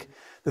to take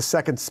the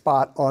second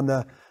spot on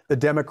the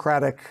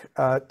Democratic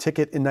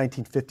ticket in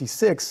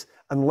 1956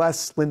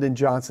 unless Lyndon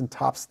Johnson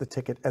tops the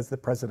ticket as the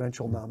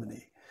presidential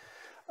nominee.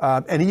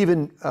 And he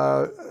even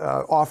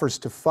offers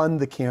to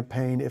fund the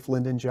campaign if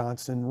Lyndon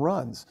Johnson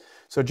runs.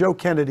 So Joe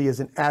Kennedy is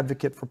an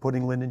advocate for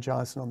putting Lyndon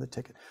Johnson on the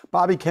ticket.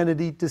 Bobby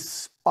Kennedy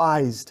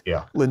despised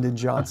Lyndon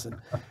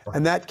Johnson.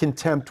 And that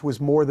contempt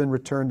was more than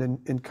returned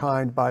in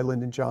kind by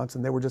Lyndon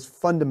Johnson. They were just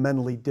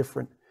fundamentally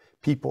different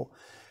people.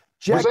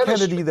 Jack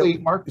Kennedy,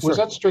 Mark, was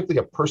that strictly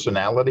a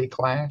personality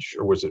clash,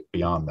 or was it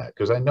beyond that?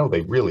 Because I know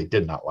they really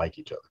did not like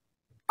each other.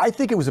 I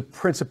think it was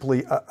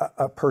principally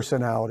a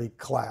personality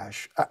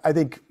clash. I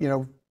think, you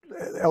know,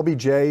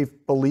 LBJ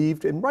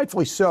believed, and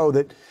rightfully so,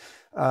 that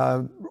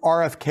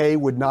RFK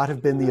would not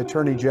have been the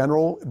Attorney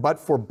General but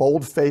for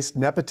bold-faced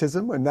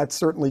nepotism, and that's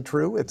certainly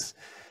true. It's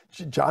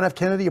John F.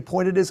 Kennedy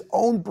appointed his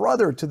own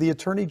brother to the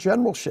Attorney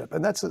Generalship,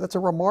 and that's a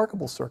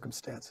remarkable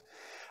circumstance.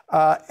 You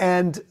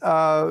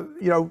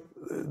know,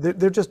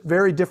 they're just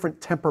very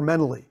different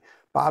temperamentally.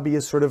 Bobby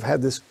has sort of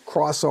had this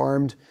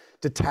cross-armed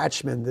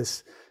detachment,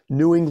 this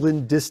New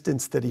England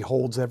distance that he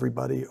holds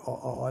everybody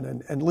on,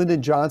 and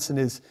Lyndon Johnson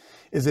is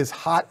as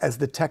hot as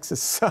the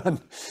Texas sun.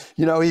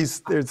 You know,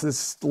 there's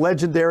this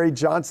legendary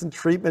Johnson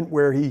treatment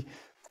where he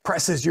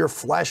presses your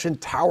flesh and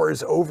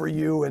towers over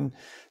you, and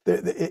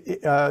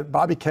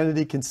Bobby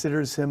Kennedy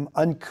considers him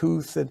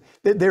uncouth, and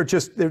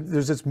there's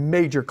this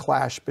major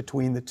clash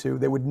between the two.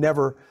 They would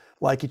never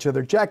like each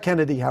other. Jack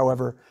Kennedy,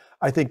 however,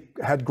 I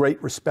think had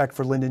great respect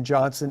for Lyndon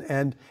Johnson,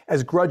 and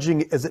as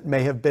grudging as it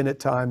may have been at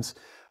times,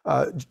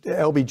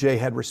 LBJ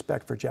had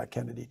respect for Jack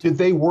Kennedy too. Did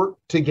they work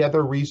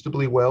together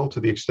reasonably well to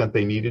the extent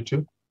they needed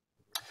to?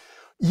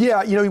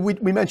 Yeah,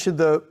 we mentioned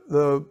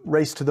the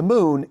race to the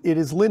moon. It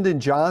is Lyndon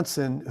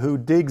Johnson who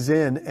digs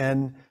in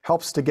and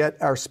helps to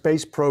get our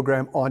space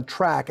program on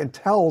track and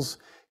tells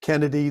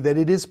Kennedy that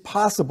it is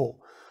possible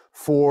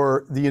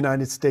for the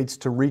United States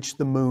to reach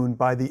the moon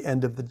by the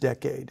end of the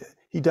decade.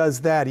 He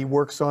does that. He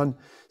works on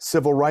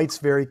civil rights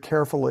very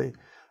carefully.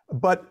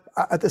 But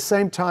at the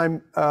same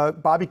time,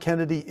 Bobby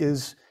Kennedy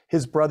is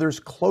his brother's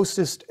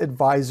closest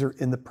advisor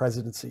in the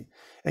presidency.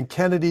 And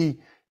Kennedy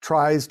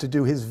tries to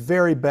do his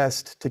very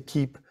best to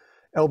keep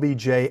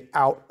LBJ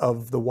out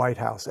of the White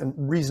House, and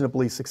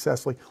reasonably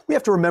successfully. We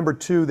have to remember,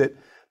 too, that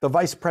the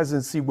vice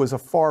presidency was a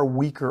far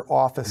weaker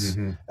office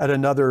at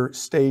another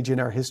stage in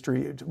our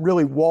history.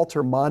 Really,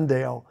 Walter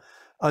Mondale,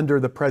 under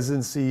the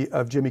presidency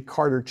of Jimmy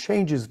Carter,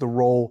 changes the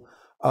role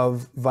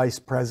of vice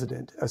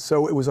president.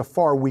 So it was a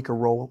far weaker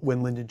role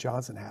when Lyndon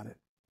Johnson had it.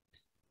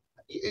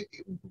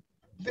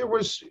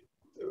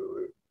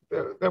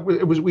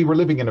 We were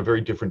living in a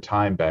very different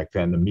time back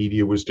then. The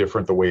media was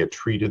different. The way it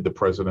treated the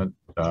president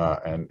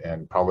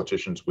and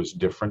politicians was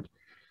different.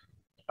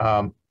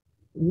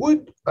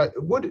 Would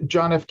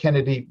John F.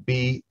 Kennedy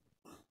be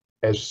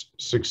as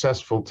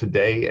successful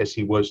today as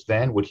he was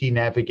then? Would he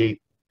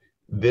navigate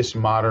this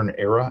modern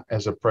era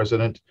as a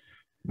president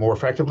more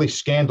effectively?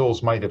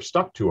 Scandals might have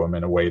stuck to him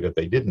in a way that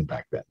they didn't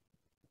back then.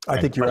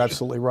 I think you're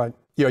absolutely right.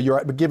 Yeah, you're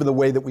right. But given the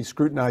way that we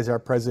scrutinize our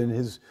president,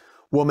 his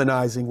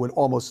womanizing would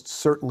almost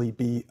certainly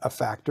be a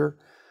factor.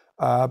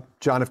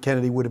 John F.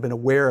 Kennedy would have been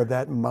aware of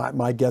that, and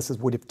my guess is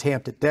would have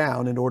tamped it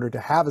down in order to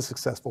have a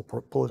successful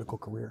political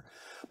career.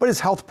 But his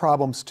health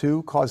problems,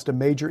 too, caused a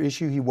major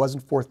issue. He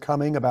wasn't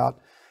forthcoming about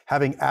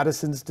having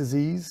Addison's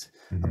disease,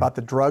 about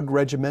the drug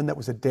regimen that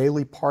was a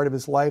daily part of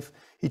his life.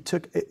 He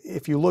took,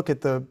 if you look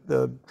at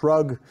the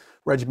drug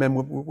regimen,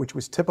 which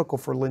was typical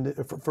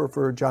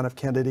for John F.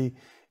 Kennedy,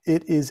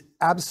 it is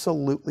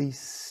absolutely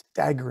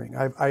staggering.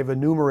 I've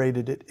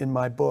enumerated it in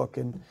my book,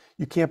 and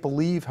you can't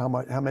believe how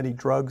many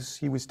drugs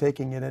he was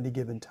taking at any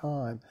given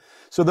time.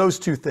 So those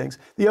two things.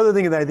 The other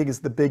thing that I think is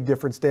the big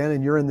difference, Dan,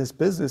 and you're in this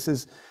business,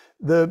 is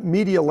the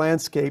media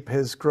landscape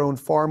has grown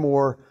far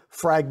more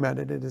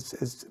fragmented.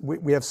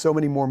 We have so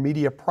many more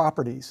media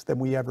properties than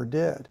we ever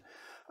did.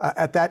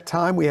 At that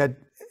time, we had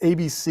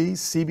ABC,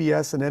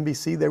 CBS, and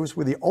NBC. Those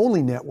were the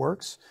only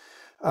networks.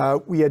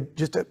 We had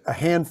just a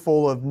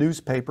handful of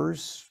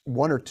newspapers,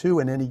 one or two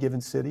in any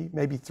given city,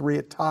 maybe three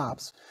at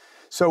tops.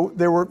 So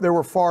there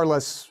were far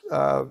less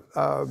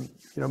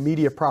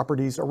media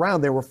properties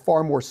around. They were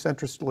far more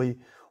centristly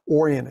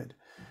oriented.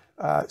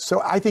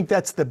 So I think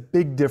that's the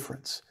big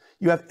difference.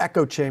 You have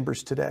echo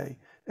chambers today,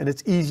 and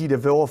it's easy to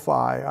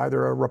vilify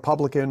either a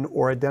Republican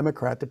or a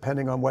Democrat,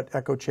 depending on what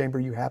echo chamber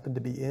you happen to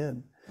be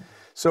in.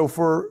 So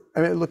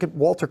look at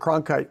Walter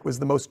Cronkite, was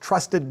the most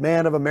trusted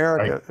man of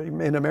America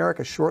in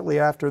America shortly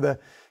after the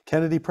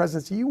Kennedy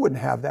presidency. You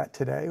wouldn't have that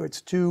today. It's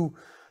too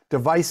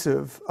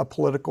divisive a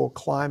political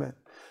climate.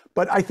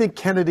 But I think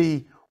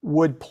Kennedy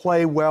would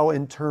play well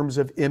in terms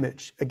of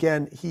image.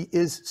 Again, he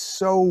is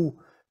so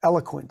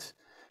eloquent.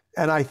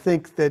 And I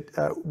think that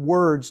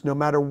words, no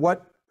matter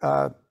what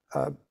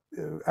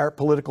our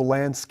political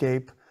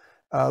landscape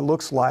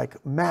looks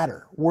like,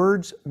 matter.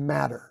 Words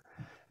matter.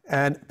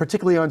 And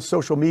particularly on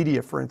social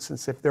media, for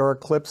instance, if there are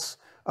clips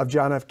of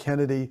John F.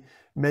 Kennedy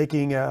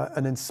making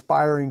an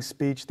inspiring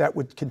speech, that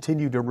would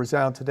continue to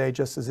resound today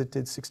just as it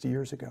did 60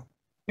 years ago.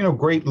 You know,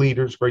 great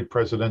leaders, great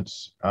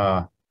presidents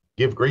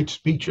give great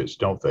speeches,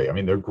 don't they? I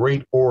mean, they're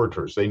great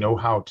orators. They know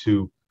how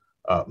to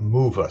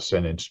move us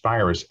and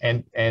inspire us.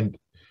 And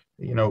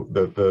you know,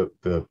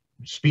 the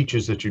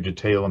speeches that you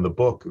detail in the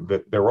book,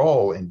 that they're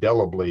all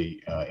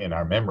indelibly in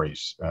our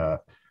memories.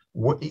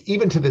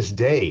 Even to this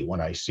day,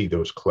 when I see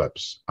those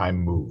clips, I'm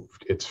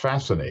moved. It's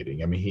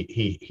fascinating. I mean,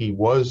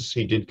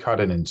 he did cut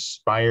an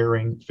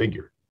inspiring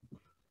figure.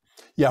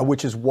 Yeah,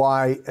 which is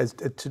why,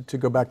 to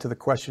go back to the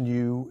question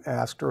you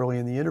asked early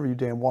in the interview,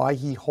 Dan, why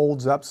he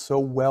holds up so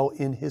well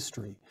in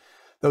history.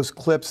 Those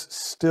clips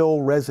still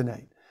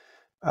resonate.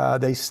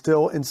 They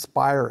still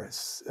inspire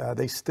us.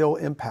 They still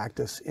impact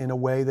us in a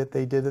way that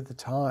they did at the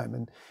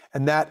time,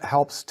 and that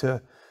helps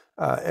to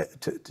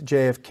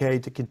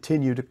JFK to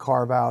continue to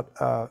carve out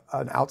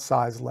an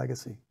outsized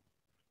legacy.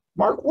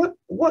 Mark,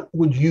 what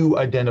would you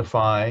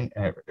identify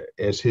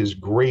as his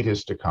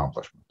greatest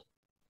accomplishment?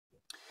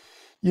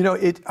 You know,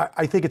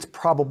 I think it's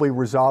probably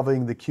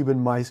resolving the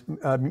Cuban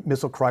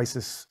Missile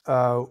Crisis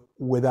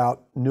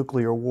without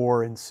nuclear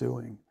war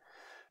ensuing.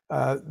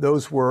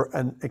 Those were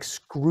an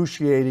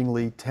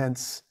excruciatingly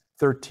tense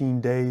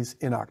 13 days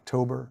in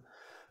October.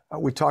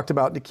 We talked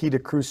about Nikita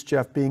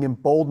Khrushchev being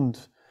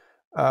emboldened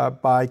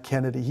by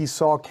Kennedy. He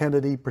saw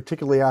Kennedy,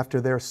 particularly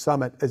after their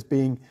summit, as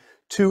being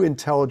too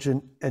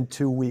intelligent and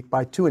too weak.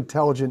 By too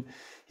intelligent,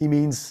 he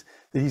means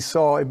that he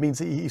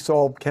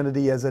saw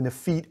Kennedy as an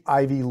effete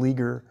Ivy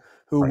Leaguer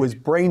who was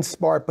brain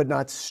smart but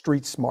not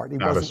street smart. He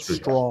wasn't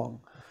strong.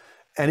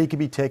 and he could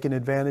be taken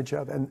advantage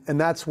of. And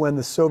that's when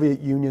the Soviet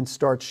Union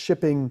starts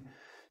shipping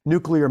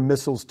nuclear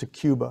missiles to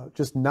Cuba,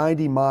 just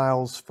 90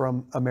 miles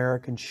from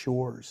American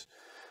shores.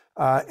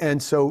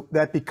 And so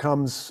that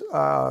becomes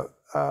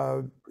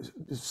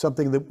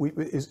something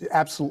that is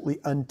absolutely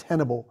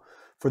untenable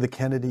for the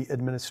Kennedy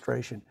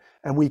administration.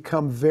 And we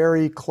come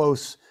very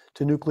close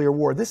to nuclear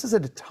war. This is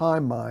at a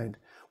time, mind,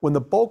 when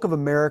the bulk of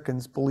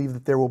Americans believe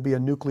that there will be a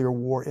nuclear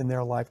war in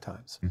their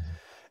lifetimes. Mm-hmm.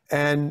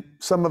 And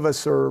some of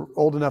us are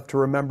old enough to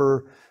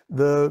remember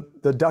the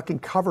duck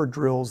and cover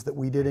drills that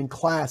we did in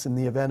class in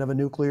the event of a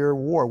nuclear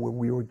war, where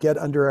we would get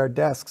under our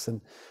desks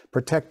and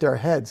protect our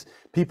heads.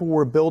 People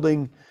were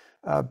building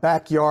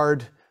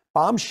backyard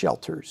bomb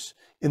shelters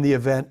in the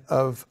event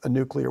of a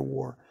nuclear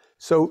war.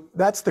 So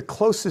that's the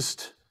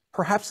closest,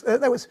 perhaps,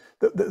 that was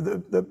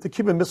the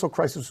Cuban Missile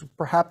Crisis was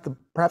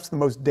perhaps the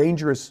most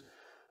dangerous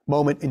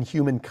moment in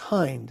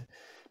humankind,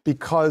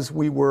 because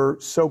we were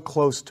so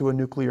close to a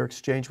nuclear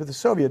exchange with the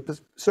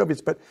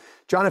Soviets. But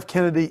John F.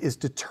 Kennedy is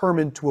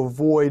determined to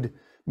avoid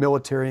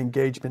military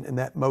engagement in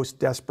that most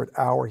desperate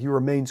hour. He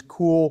remains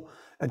cool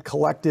and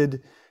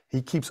collected.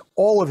 He keeps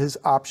all of his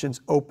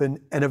options open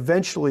and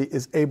eventually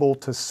is able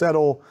to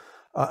settle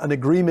an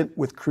agreement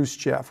with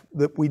Khrushchev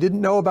that we didn't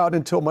know about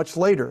until much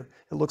later.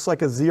 It looks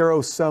like a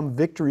zero-sum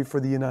victory for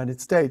the United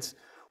States.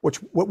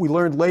 What we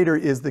learned later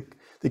is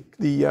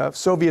the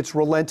Soviets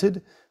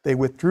relented. They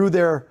withdrew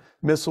their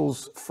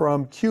missiles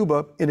from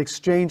Cuba in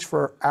exchange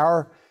for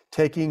our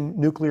taking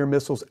nuclear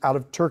missiles out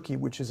of Turkey,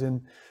 which is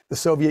in the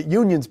Soviet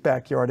Union's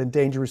backyard and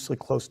dangerously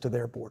close to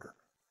their border.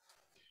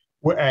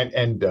 Well,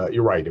 and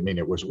you're right. I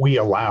mean, we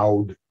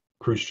allowed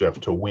Khrushchev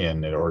to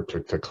win or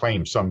to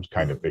claim some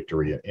kind of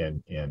victory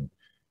in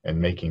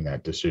making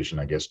that decision,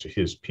 I guess, to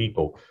his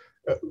people.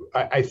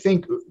 I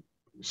think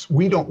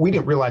we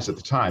didn't realize at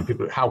the time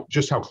how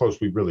close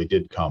we really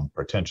did come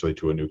potentially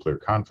to a nuclear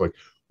conflict.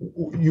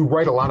 You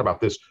write a lot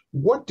about this.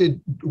 What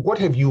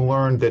have you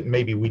learned that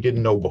maybe we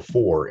didn't know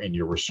before in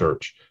your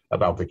research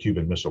about the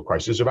Cuban Missile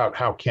Crisis, about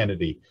how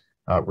Kennedy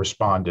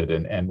responded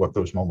and what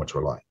those moments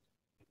were like?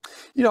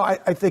 You know,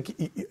 I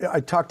think I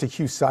talked to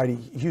Hugh Sidey.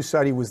 Hugh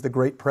Sidey was the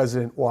great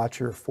president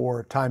watcher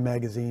for Time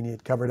magazine. He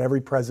had covered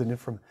every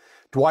president from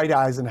Dwight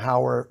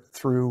Eisenhower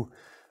through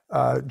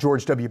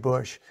George W.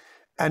 Bush.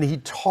 And he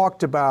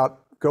talked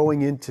about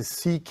going in to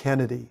see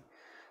Kennedy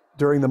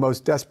during the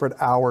most desperate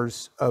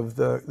hours of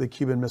the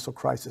Cuban Missile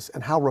Crisis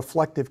and how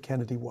reflective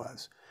Kennedy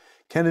was.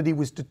 Kennedy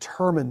was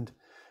determined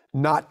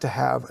not to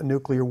have a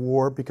nuclear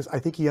war because I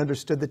think he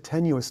understood the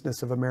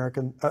tenuousness of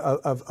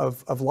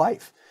of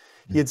life.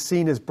 He had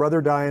seen his brother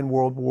die in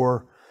World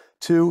War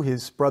II,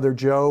 his brother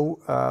Joe,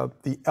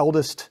 the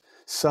eldest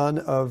son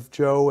of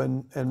Joe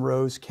and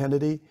Rose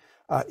Kennedy.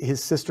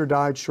 His sister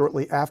died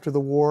shortly after the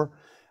war.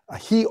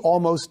 He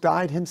almost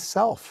died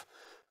himself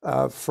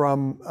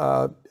from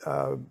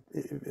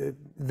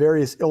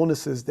various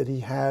illnesses that he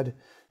had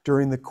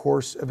during the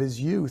course of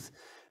his youth.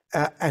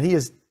 And he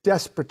is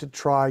desperate to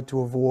try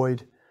to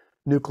avoid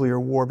nuclear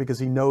war because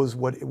he knows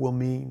what it will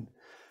mean.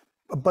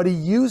 But he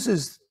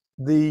uses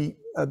the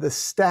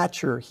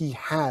stature he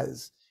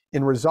has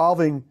in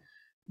resolving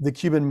the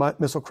Cuban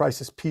Missile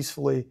Crisis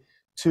peacefully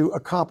to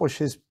accomplish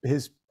his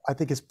I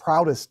think his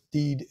proudest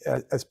deed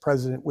as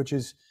president, which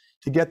is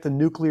to get the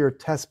nuclear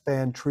test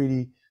ban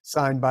treaty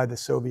signed by the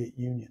Soviet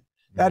Union.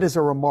 That is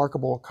a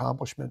remarkable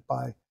accomplishment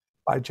by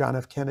John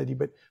F. Kennedy.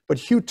 But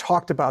Hugh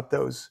talked about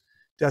those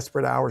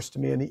desperate hours to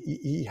me, and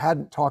he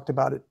hadn't talked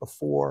about it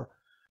before.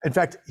 In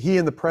fact, he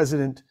and the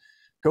president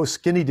go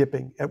skinny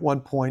dipping at one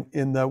point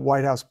in the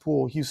White House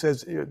pool. Hugh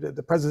says,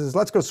 the president says,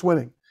 "Let's go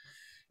swimming."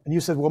 And Hugh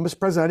said, "Well, Mr.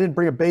 President, I didn't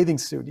bring a bathing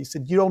suit." He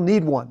said, "You don't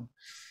need one."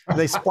 And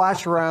they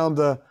splash around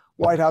the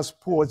White House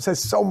pool. It says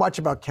so much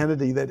about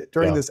Kennedy that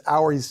during this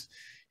hour,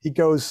 he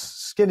goes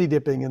skinny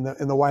dipping in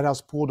the White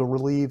House pool to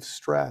relieve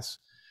stress.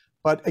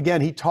 But again,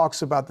 he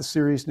talks about the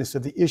seriousness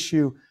of the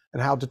issue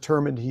and how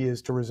determined he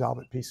is to resolve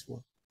it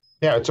peacefully.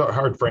 Yeah, it's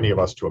hard for any of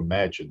us to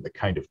imagine the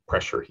kind of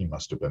pressure he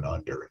must have been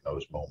under in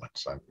those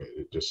moments. I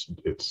mean,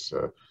 it's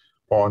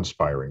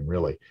awe-inspiring,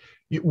 really.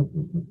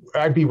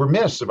 I'd be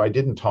remiss if I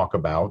didn't talk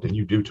about, and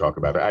you do talk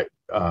about it,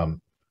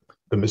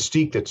 the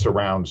mystique that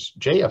surrounds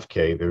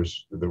JFK.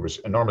 There was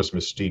enormous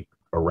mystique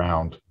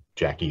around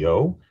Jackie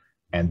O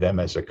and them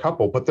as a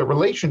couple, but the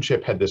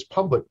relationship had this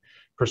public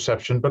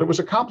perception, but it was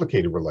a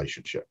complicated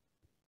relationship.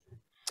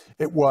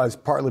 It was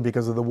partly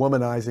because of the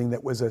womanizing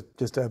that was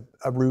just a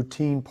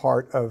routine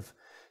part of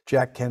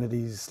Jack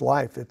Kennedy's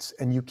life.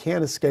 And you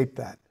can't escape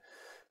that.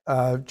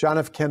 John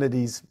F.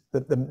 Kennedy's,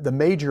 the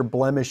major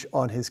blemish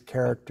on his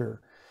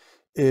character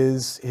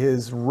is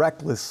his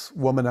reckless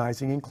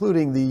womanizing,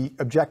 including the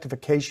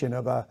objectification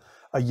of a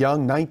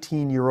young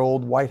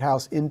 19-year-old White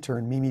House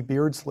intern, Mimi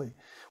Beardsley.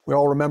 We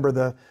all remember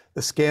the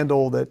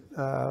scandal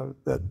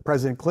that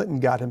President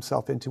Clinton got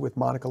himself into with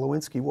Monica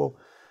Lewinsky. Well,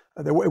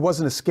 it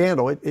wasn't a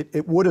scandal.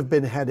 It would have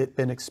been had it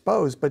been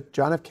exposed, but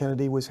John F.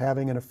 Kennedy was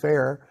having an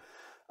affair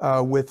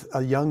with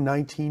a young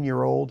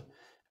 19-year-old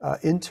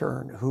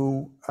intern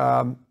who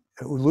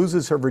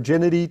loses her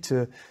virginity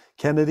to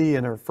Kennedy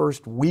in her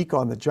first week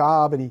on the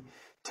job, and he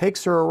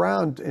takes her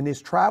around in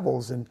his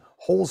travels and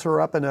holds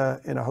her up in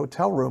a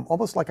hotel room,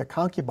 almost like a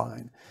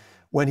concubine,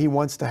 when he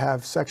wants to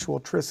have sexual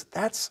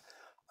trysts.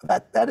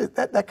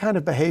 That kind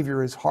of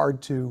behavior is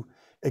hard to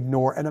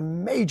ignore, and a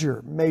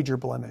major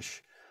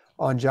blemish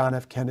on John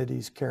F.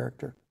 Kennedy's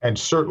character. And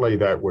certainly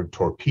that would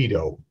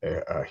torpedo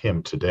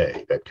him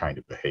today. That kind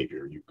of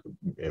behavior,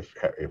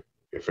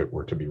 if it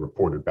were to be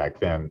reported back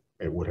then,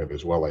 it would have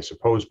as well, I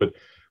suppose. But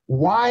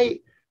why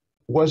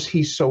was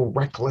he so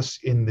reckless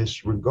in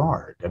this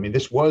regard? I mean,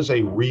 this was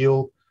a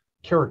real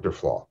character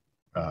flaw,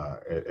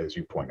 as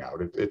you point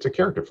out. It's a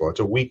character flaw. It's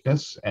a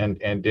weakness, and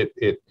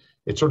it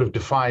sort of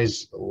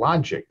defies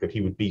logic that he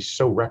would be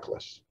so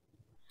reckless.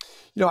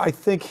 You know, I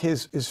think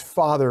his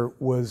father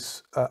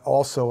was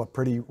also a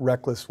pretty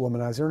reckless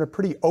womanizer and a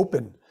pretty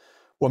open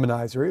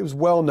womanizer. It was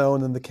well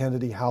known in the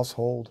Kennedy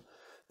household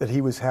that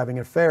he was having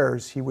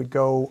affairs. He would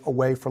go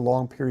away for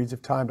long periods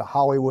of time to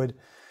Hollywood,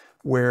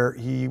 where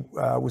he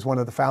was one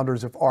of the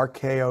founders of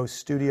RKO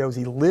Studios.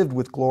 He lived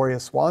with Gloria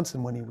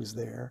Swanson when he was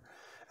there,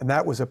 and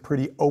that was a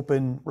pretty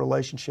open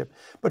relationship.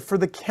 But for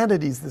the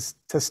Kennedys, this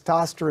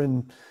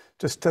testosterone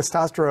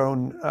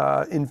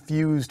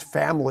infused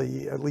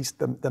family, at least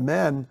the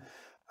men,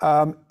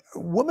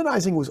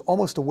 womanizing was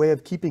almost a way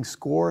of keeping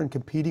score and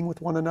competing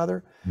with one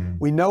another. Mm.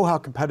 We know how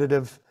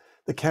competitive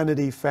the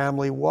Kennedy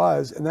family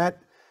was, and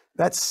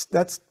that's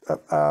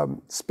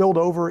spilled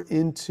over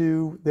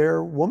into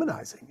their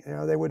womanizing. You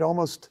know, they would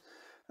almost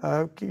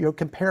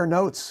compare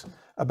notes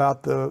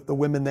about the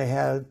women they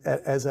had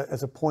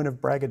as a point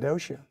of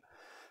braggadocio.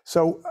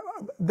 So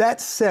that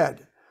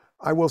said,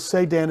 I will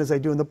say, Dan, as I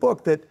do in the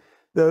book, that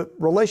the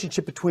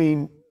relationship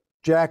between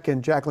Jack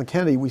and Jacqueline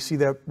Kennedy, we see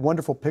that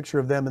wonderful picture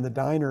of them in the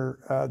diner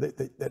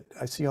that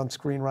I see on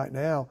screen right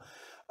now.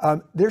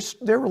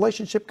 Their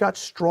relationship got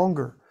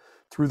stronger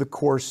through the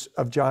course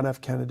of John F.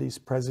 Kennedy's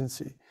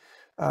presidency.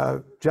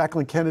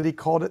 Jacqueline Kennedy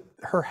called it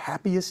her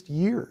happiest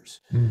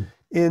years. Mm.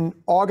 In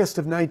August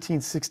of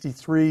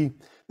 1963,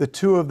 the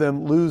two of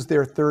them lose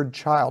their third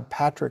child,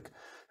 Patrick,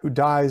 who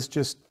dies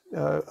just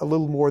a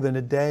little more than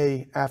a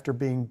day after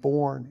being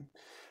born.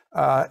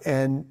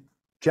 And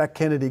Jack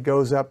Kennedy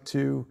goes up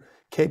to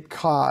Cape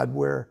Cod,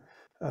 where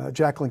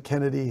Jacqueline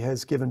Kennedy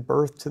has given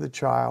birth to the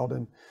child.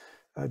 And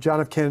John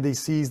F. Kennedy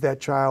sees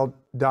that child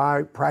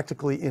die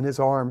practically in his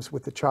arms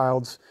with the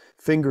child's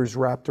fingers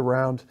wrapped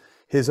around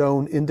his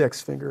own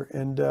index finger.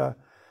 And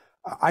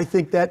I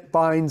think that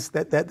binds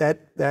that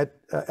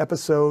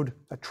episode,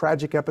 a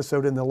tragic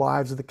episode in the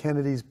lives of the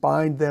Kennedys,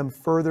 bind them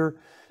further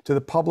to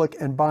the public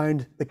and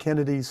bind the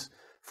Kennedys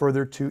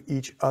further to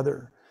each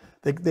other.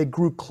 They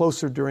grew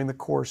closer during the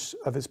course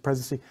of his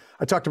presidency.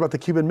 I talked about the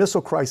Cuban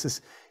Missile Crisis.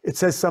 It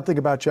says something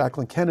about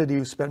Jacqueline Kennedy,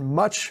 who spent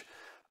much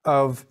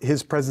of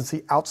his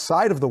presidency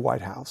outside of the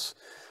White House,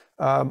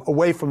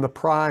 away from the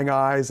prying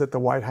eyes at the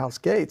White House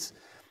gates.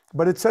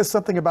 But it says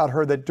something about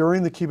her that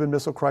during the Cuban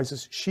Missile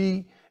Crisis,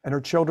 she and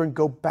her children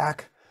go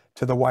back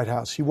to the White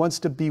House. She wants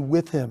to be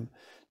with him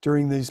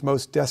during these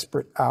most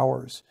desperate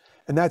hours.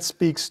 And that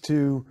speaks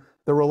to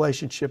the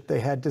relationship they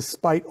had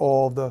despite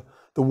all the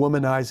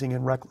womanizing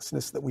and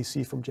recklessness that we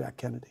see from Jack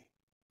Kennedy.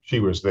 She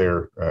was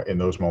there in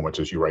those moments,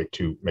 as you write,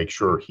 to make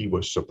sure he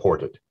was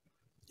supported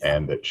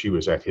and that she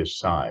was at his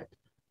side.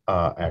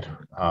 And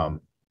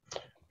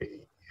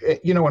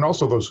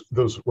also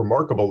those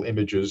remarkable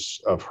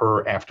images of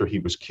her after he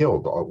was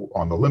killed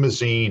on the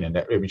limousine. And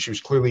I mean, she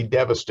was clearly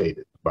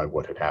devastated by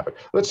what had happened.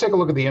 Let's take a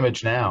look at the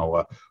image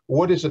now.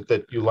 What is it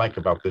that you like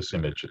about this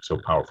image? It's so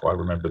powerful. I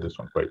remember this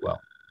one quite well.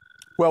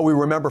 Well, we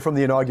remember from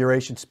the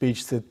inauguration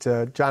speech that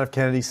John F.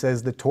 Kennedy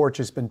says the torch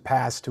has been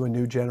passed to a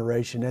new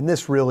generation, and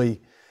this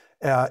really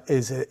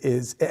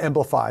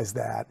amplifies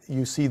that.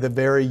 You see the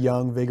very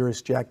young,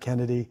 vigorous Jack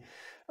Kennedy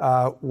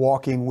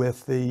walking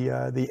with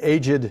the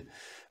aged,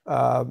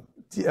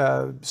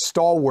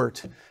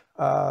 stalwart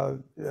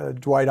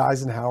Dwight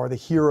Eisenhower, the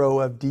hero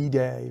of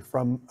D-Day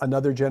from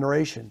another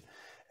generation.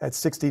 At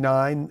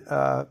 69,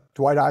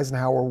 Dwight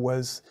Eisenhower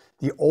was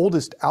the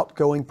oldest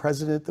outgoing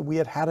president that we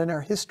had had in our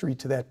history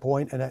to that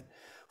point. And at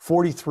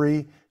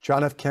 43,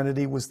 John F.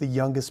 Kennedy was the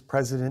youngest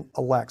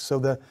president-elect. So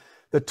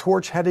the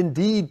torch had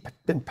indeed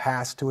been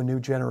passed to a new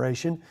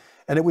generation,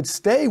 and it would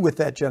stay with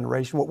that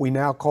generation, what we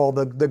now call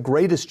the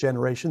greatest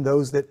generation,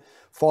 those that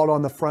fought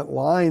on the front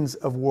lines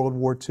of World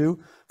War II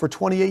for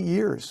 28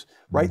 years,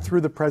 right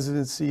through the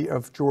presidency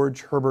of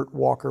George Herbert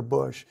Walker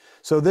Bush.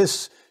 So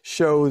this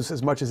shows,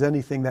 as much as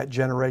anything, that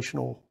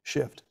generational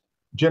shift.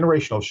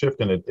 Generational shift,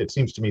 and it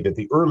seems to me that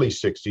the early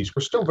 60s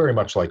were still very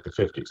much like the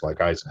 50s,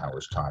 like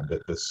Eisenhower's time.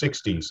 That the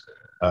 60s,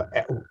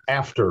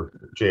 after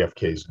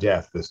JFK's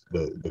death,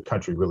 the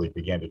country really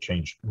began to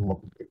change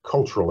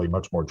culturally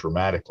much more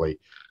dramatically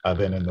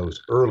than in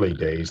those early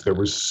days. There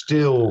was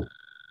still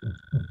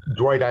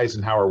Dwight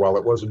Eisenhower, while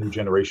it was a new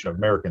generation of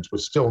Americans,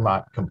 was still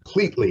not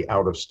completely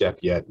out of step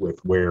yet with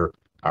where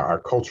our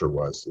culture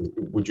was.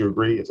 Would you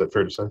agree? Is that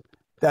fair to say?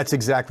 That's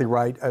exactly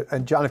right.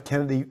 And John F.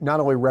 Kennedy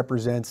not only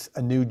represents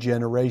a new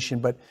generation,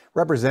 but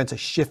represents a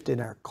shift in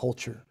our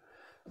culture.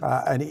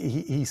 And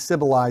he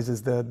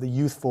symbolizes the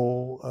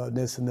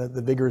youthfulness and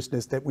the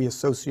vigorousness that we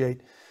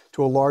associate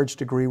to a large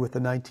degree with the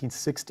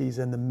 1960s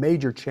and the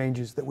major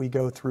changes that we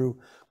go through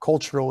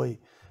culturally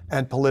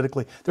and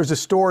politically. There's a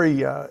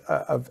story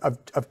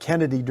of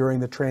Kennedy during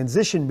the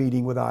transition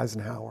meeting with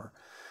Eisenhower,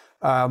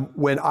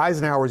 when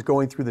Eisenhower is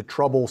going through the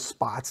trouble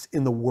spots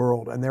in the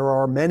world, and there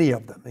are many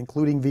of them,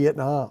 including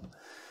Vietnam.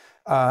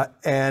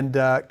 And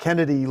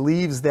Kennedy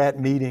leaves that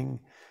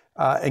meeting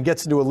and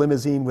gets into a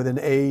limousine with an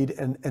aide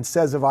and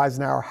says of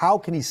Eisenhower, how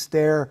can he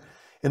stare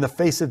in the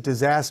face of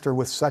disaster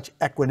with such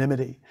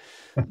equanimity?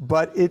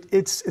 But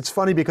it's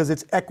funny because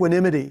it's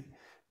equanimity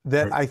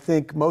that I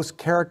think most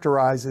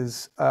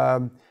characterizes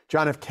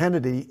John F.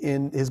 Kennedy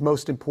in his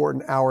most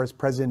important hour as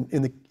president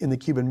in the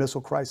Cuban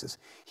Missile Crisis.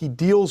 He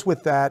deals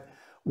with that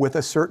with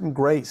a certain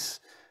grace.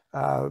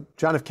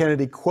 John F.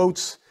 Kennedy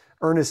quotes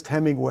Ernest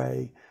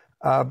Hemingway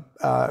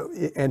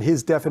and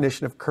his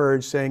definition of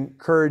courage, saying,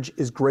 "Courage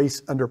is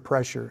grace under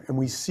pressure." And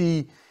we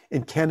see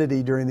in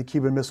Kennedy during the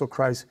Cuban Missile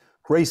Crisis,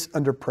 grace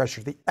under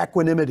pressure, the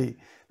equanimity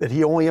that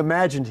he only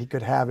imagined he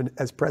could have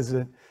as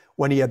president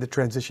when he had the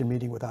transition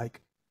meeting with Ike.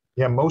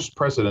 Yeah, most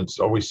presidents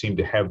always seem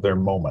to have their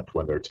moment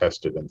when they're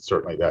tested, and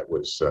certainly that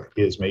was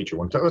his major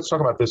one. Let's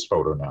talk about this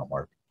photo now,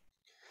 Mark.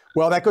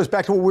 Well, that goes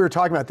back to what we were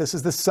talking about. This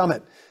is the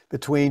summit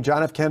between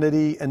John F.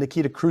 Kennedy and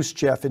Nikita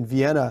Khrushchev in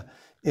Vienna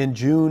in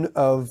June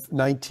of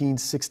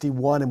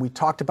 1961, and we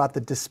talked about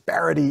the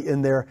disparity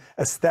in their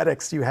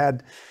aesthetics. You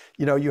had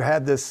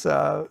this,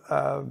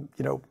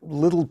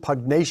 little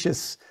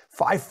pugnacious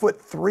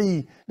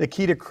 5'3"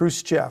 Nikita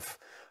Khrushchev,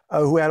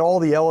 who had all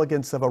the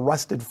elegance of a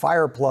rusted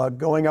fire plug,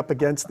 going up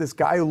against this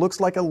guy who looks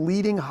like a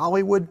leading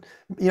Hollywood,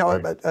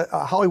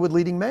 a Hollywood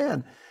leading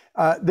man.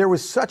 There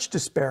was such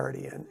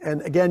disparity,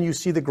 and again, you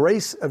see the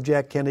grace of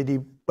Jack Kennedy,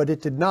 but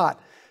it did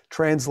not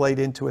translate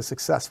into a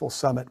successful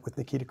summit with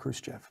Nikita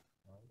Khrushchev.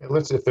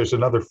 If there's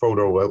another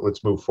photo,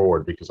 let's move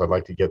forward because I'd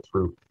like to get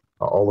through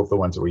all of the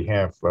ones that we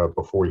have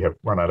before we have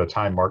run out of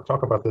time. Mark,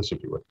 talk about this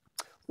if you would.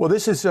 Well,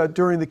 this is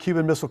during the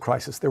Cuban Missile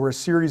Crisis. There were a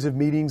series of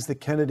meetings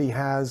that Kennedy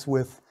has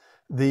with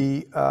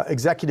the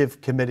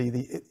executive committee,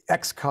 the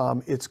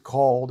ExCom it's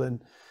called,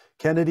 and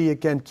Kennedy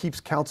again keeps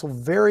counsel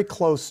very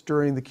close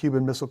during the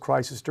Cuban Missile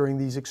Crisis, during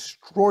these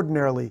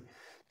extraordinarily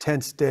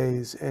tense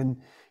days, and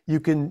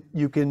you can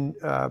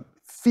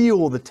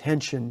feel the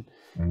tension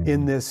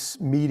in this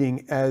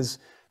meeting as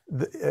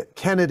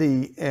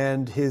Kennedy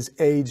and his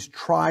aides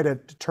try to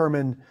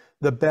determine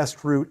the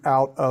best route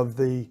out of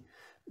the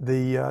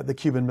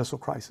Cuban Missile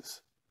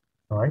Crisis.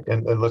 All right,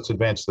 and let's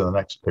advance to the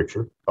next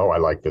picture. Oh, I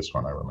like this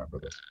one. I remember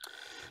this.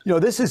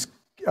 This is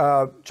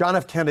John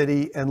F.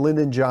 Kennedy and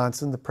Lyndon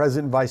Johnson, the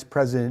president and vice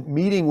president,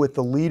 meeting with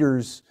the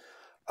leaders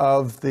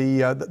of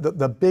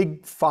the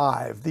Big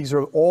Five. These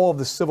are all of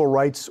the civil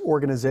rights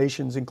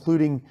organizations,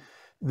 including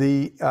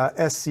the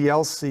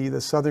SCLC,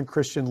 the Southern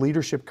Christian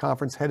Leadership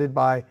Conference, headed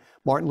by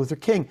Martin Luther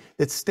King,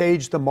 that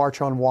staged the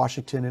March on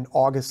Washington in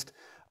August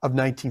of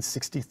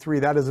 1963.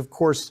 That is, of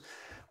course,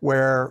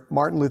 where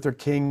Martin Luther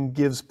King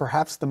gives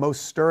perhaps the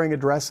most stirring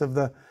address of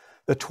the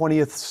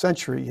 20th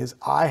century, his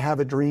 "I Have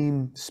a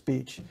Dream"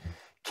 speech.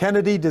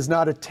 Kennedy does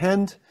not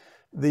attend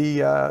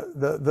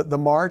the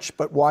march,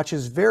 but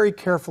watches very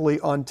carefully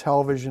on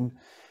television,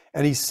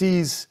 and he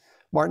sees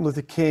Martin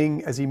Luther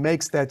King as he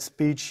makes that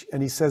speech,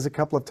 and he says a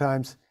couple of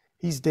times,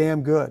 "He's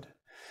damn good."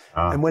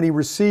 And when he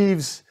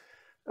receives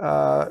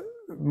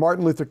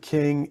Martin Luther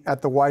King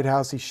at the White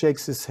House, he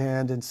shakes his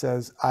hand and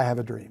says, "I have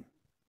a dream."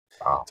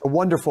 Wow. It's a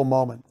wonderful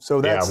moment.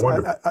 So that's,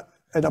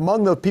 and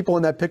among the people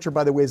in that picture,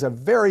 by the way, is a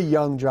very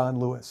young John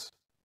Lewis.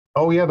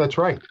 Oh, yeah, that's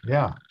right.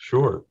 Yeah,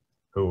 sure.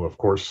 Who, of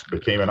course,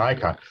 became an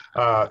icon.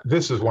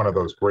 This is one of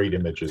those great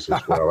images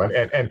as well.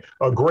 And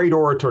a great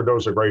orator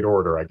knows a great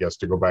orator, I guess,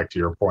 to go back to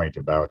your point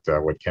about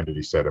what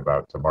Kennedy said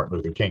about Martin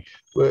Luther King.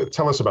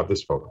 Tell us about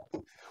this photo.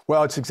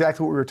 Well, it's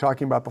exactly what we were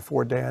talking about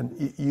before,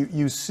 Dan.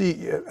 You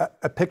see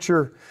a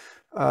picture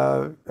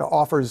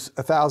offers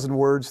 1,000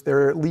 words.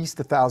 There are at least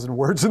 1,000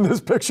 words in this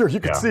picture. You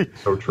can see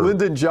so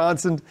Lyndon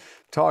Johnson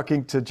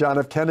talking to John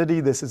F.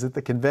 Kennedy. This is at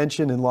the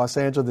convention in Los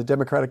Angeles, the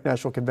Democratic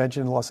National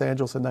Convention in Los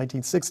Angeles in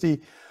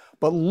 1960.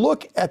 But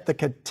look at the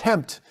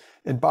contempt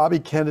in Bobby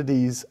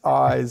Kennedy's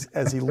eyes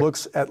as he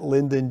looks at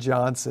Lyndon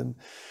Johnson.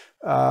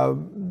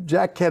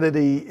 Jack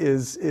Kennedy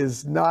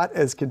is not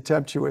as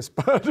contemptuous,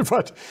 but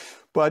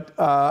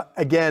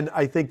again,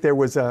 I think there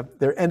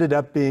ended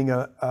up being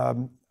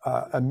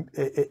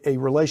a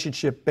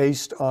relationship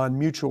based on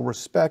mutual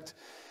respect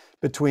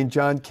between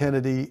John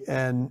Kennedy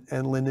and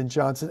Lyndon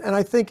Johnson. And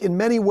I think in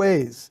many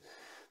ways,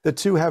 the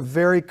two have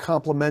very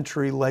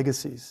complementary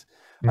legacies.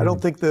 I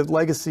don't think the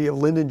legacy of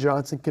Lyndon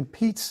Johnson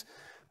competes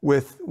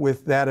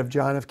with that of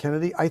John F.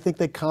 Kennedy. I think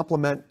they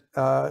complement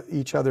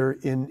each other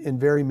in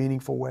very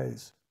meaningful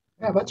ways.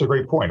 Yeah, that's a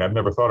great point. I've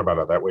never thought about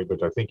it that way,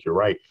 but I think you're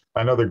right.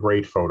 Another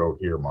great photo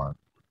here, Mark.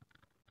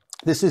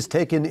 This is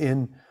taken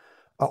in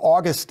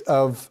August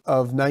of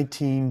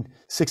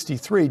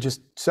 1963,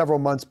 just several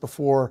months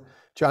before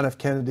John F.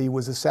 Kennedy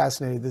was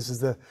assassinated. This is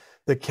the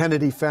the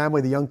Kennedy family,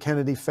 the young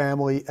Kennedy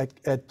family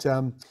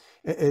on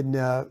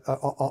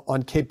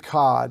Cape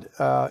Cod,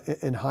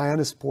 in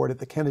Hyannisport at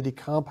the Kennedy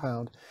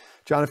compound.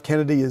 John F.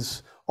 Kennedy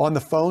is on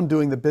the phone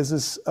doing the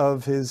business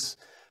of his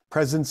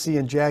presidency,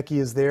 and Jackie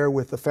is there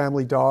with the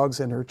family dogs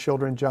and her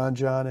children,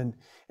 John,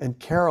 and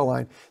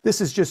Caroline.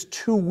 This is just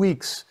 2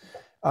 weeks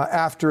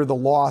after the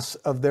loss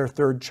of their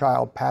third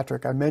child,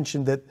 Patrick. I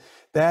mentioned that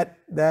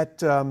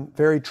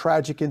very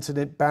tragic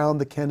incident bound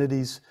the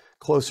Kennedys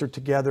closer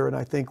together, and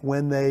I think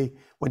when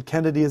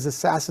Kennedy is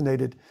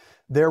assassinated,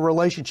 their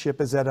relationship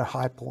is at a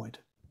high point.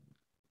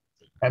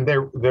 And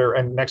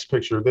and next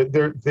picture,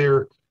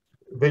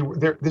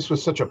 this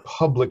was such a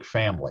public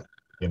family.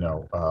 You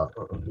know,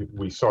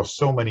 we saw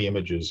so many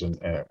images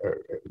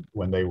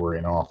when they were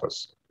in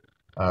office.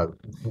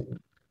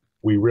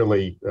 We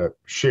really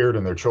shared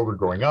in their children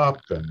growing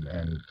up,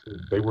 and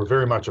they were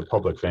very much a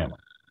public family.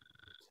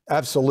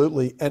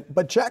 Absolutely.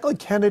 But Jacqueline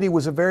Kennedy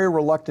was a very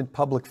reluctant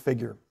public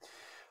figure.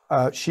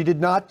 She did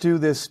not do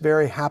this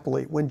very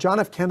happily. When John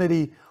F.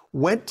 Kennedy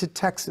went to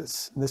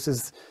Texas, and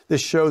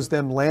this shows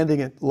them landing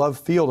at Love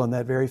Field on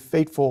that very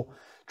fateful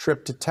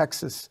trip to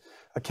Texas.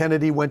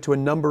 Kennedy went to a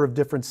number of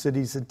different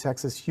cities in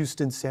Texas: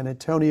 Houston, San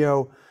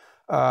Antonio,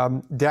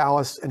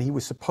 Dallas, and he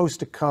was supposed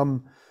to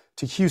come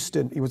to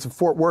Houston. He was in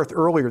Fort Worth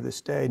earlier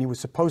this day, and he was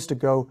supposed to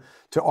go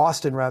to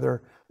Austin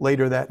rather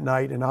later that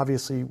night, and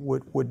obviously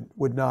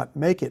would not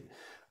make it.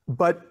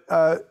 But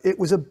it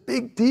was a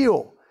big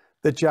deal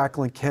that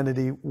Jacqueline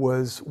Kennedy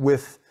was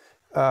with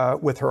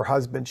her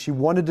husband. She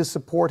wanted to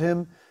support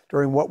him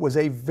during what was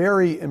a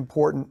very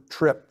important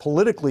trip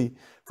politically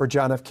for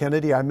John F.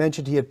 Kennedy. I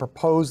mentioned he had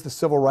proposed the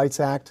Civil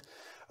Rights Act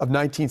of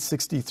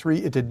 1963.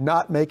 It did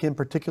not make him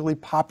particularly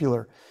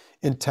popular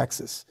in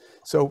Texas.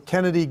 So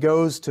Kennedy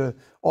goes to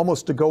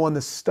almost to go on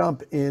the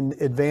stump in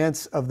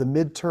advance of the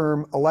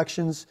midterm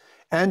elections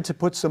and to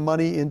put some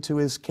money into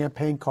his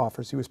campaign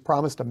coffers. He was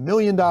promised $1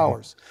 million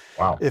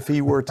if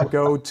he were to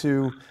go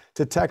to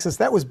Texas.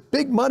 That was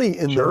big money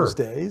in those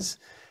days.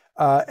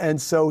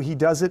 And so he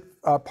does it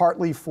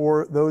partly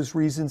for those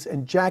reasons.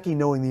 And Jackie,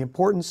 knowing the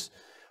importance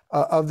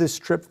of this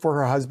trip for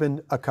her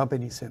husband,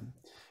 accompanies him.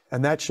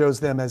 And that shows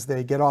them as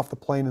they get off the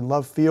plane in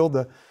Love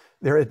Field.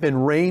 There had been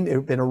rain. It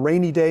had been a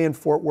rainy day in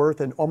Fort Worth,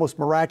 and almost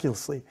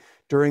miraculously,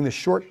 during the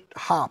short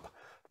hop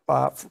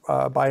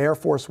by Air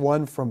Force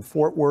One from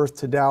Fort Worth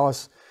to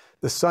Dallas,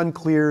 the sun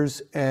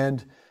clears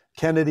and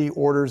Kennedy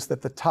orders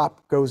that the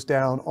top goes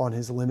down on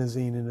his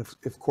limousine, and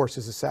of course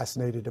is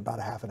assassinated about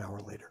a half an hour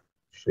later.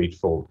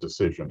 Fateful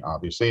decision,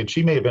 obviously. And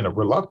she may have been a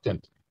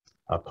reluctant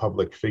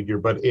public figure,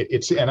 but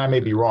it's, and I may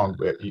be wrong,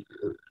 but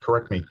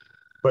correct me,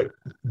 but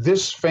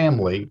this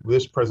family,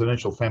 this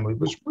presidential family,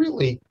 was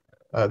really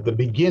the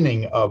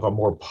beginning of a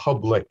more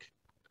public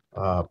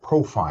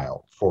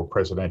profile for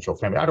presidential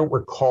family. I don't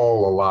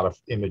recall a lot of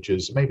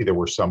images. Maybe there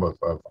were some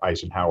of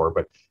Eisenhower,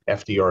 but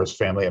FDR's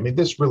family. I mean,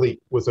 this really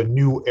was a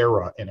new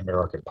era in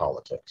American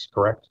politics,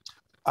 correct?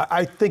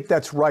 I think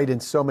that's right in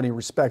so many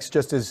respects.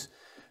 Just as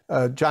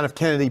John F.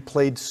 Kennedy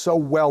played so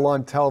well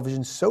on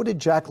television, so did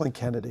Jacqueline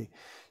Kennedy.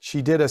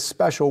 She did a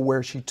special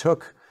where she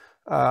took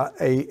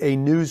a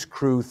news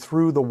crew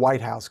through the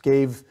White House,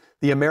 gave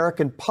the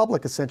American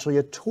public essentially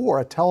a tour,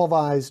 a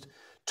televised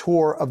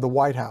tour of the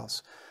White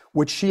House,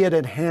 which she had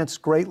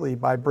enhanced greatly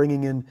by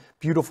bringing in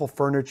beautiful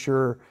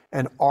furniture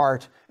and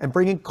art and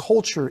bringing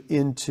culture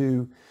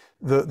into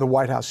the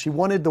White House. She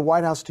wanted the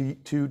White House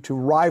to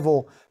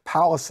rival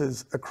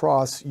palaces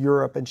across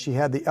Europe, and she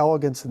had the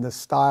elegance and the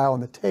style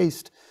and the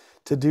taste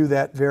to do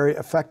that very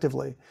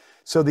effectively.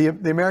 So the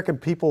American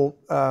people,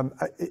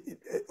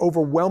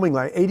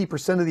 overwhelmingly,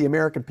 80% of the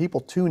American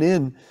people tune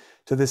in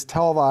to this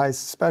televised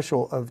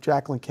special of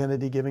Jacqueline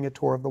Kennedy giving a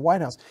tour of the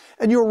White House.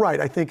 And you're right,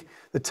 I think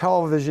the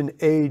television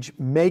age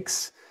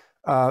makes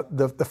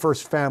the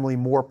first family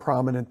more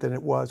prominent than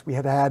it was. We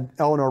had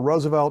Eleanor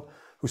Roosevelt,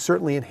 who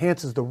certainly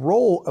enhances the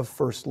role of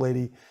First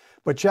Lady,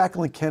 but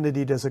Jacqueline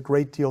Kennedy does a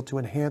great deal to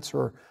enhance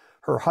her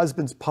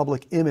husband's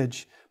public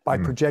image by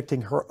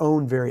projecting her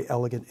own very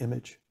elegant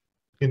image.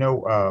 You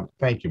know,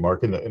 thank you,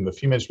 Mark. In the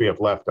few minutes we have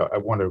left, I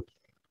want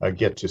to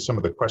get to some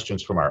of the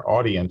questions from our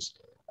audience.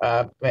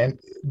 And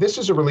this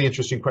is a really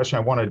interesting question.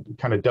 I want to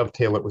kind of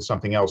dovetail it with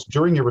something else.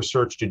 During your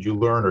research, did you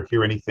learn or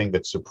hear anything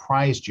that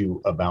surprised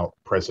you about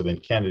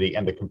President Kennedy?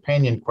 And the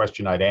companion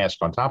question I'd ask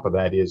on top of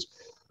that is,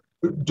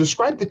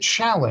 describe the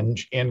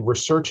challenge in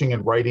researching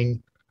and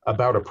writing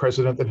about a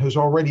president that has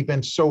already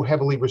been so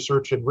heavily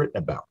researched and written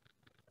about.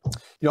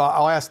 You know,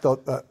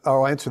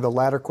 I'll answer the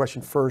latter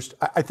question first.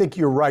 I think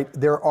you're right.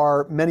 There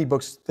are many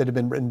books that have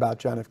been written about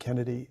John F.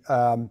 Kennedy,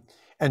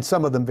 and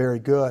some of them very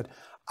good.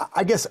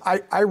 I guess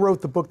I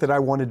wrote the book that I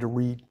wanted to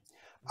read.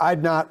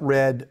 I'd not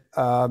read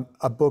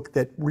a book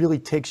that really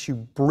takes you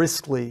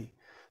briskly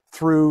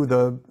through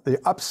the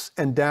ups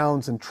and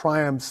downs and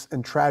triumphs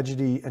and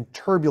tragedy and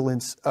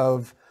turbulence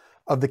of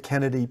the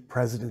Kennedy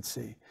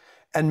presidency,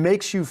 and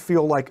makes you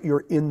feel like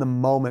you're in the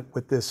moment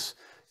with this,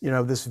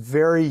 this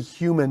very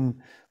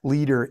human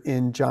leader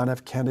in John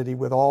F. Kennedy,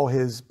 with all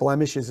his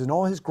blemishes and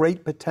all his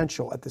great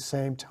potential at the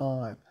same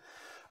time.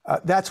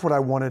 That's what I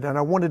wanted. And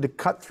I wanted to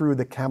cut through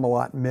the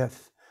Camelot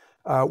myth,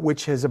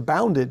 which has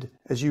abounded,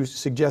 as you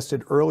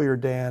suggested earlier,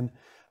 Dan,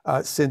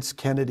 since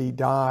Kennedy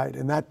died.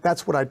 And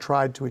that's what I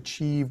tried to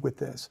achieve with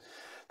this.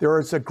 There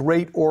is a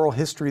great oral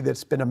history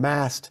that's been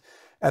amassed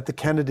at the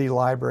Kennedy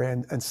Library,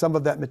 and some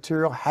of that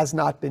material has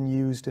not been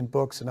used in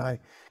books, and I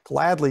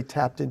gladly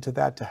tapped into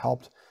that to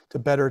help to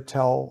better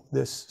tell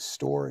this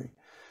story.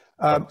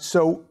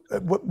 So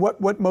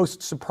what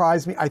most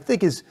surprised me, I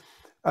think, is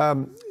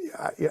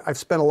I've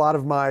spent a lot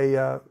of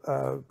my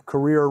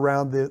career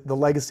around the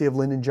legacy of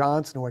Lyndon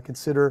Johnson, who I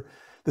consider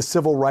the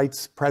civil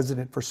rights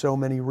president for so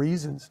many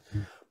reasons.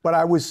 But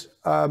I was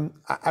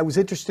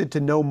interested to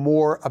know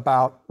more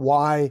about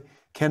why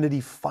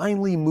Kennedy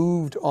finally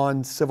moved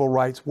on civil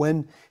rights,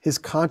 when his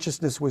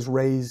consciousness was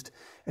raised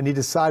and he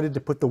decided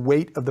to put the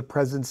weight of the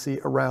presidency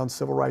around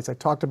civil rights. I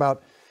talked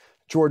about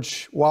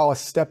George Wallace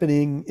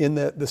stepping in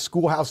the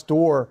schoolhouse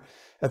door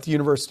at the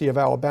University of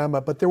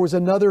Alabama, but there was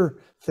another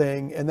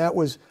thing, and that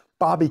was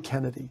Bobby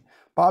Kennedy.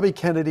 Bobby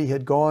Kennedy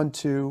had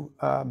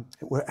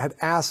had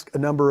asked a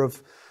number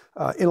of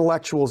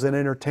intellectuals and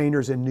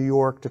entertainers in New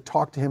York to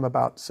talk to him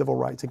about civil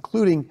rights,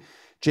 including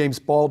James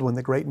Baldwin,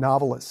 the great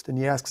novelist. And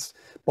he asks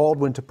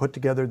Baldwin to put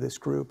together this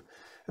group.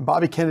 And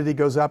Bobby Kennedy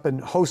goes up and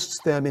hosts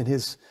them in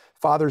his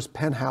father's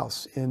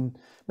penthouse in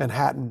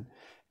Manhattan.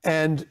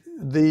 And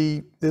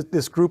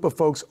this group of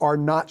folks are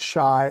not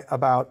shy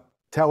about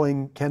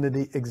telling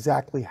Kennedy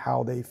exactly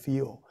how they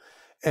feel.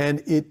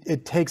 And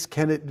it takes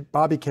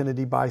Bobby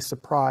Kennedy by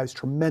surprise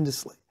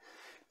tremendously.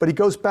 But he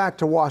goes back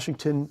to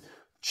Washington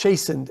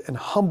chastened and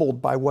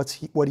humbled by what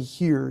he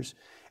hears.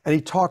 And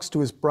he talks to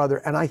his brother.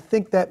 And I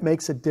think that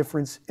makes a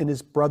difference in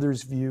his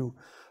brother's view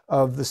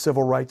of the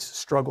civil rights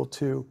struggle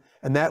too.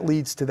 And that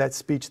leads to that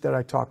speech that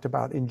I talked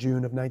about in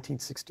June of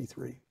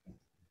 1963.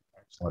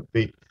 Excellent.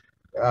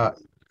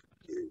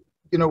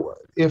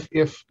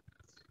 If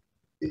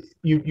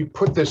you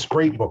put this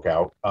great book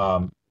out,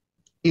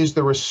 is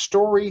there a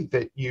story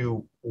that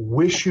you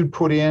wish you'd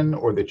put in,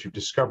 or that you've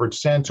discovered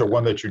since, or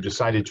one that you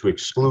decided to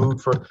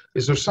exclude?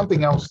 Is there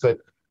something else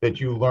that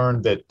you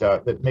learned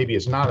that maybe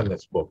is not in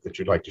this book that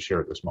you'd like to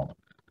share at this moment?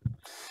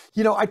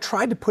 I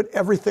tried to put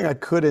everything I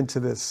could into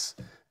this,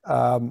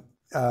 Dan,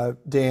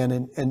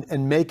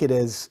 and make it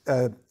as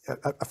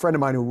a friend of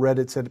mine who read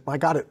it said, "My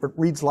God, it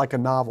reads like a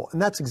novel,"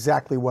 and that's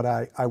exactly what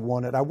I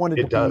wanted. I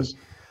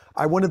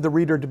wanted the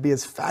reader to be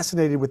as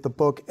fascinated with the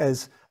book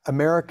as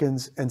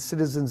Americans and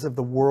citizens of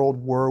the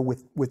world were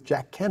with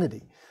Jack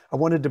Kennedy. I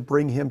wanted to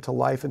bring him to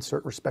life in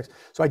certain respects.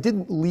 So I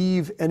didn't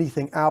leave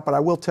anything out, but I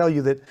will tell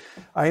you that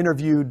I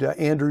interviewed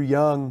Andrew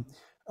Young,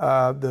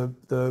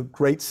 the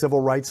great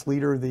civil rights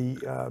leader,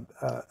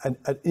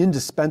 an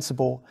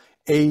indispensable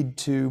aide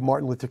to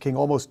Martin Luther King,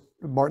 almost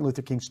Martin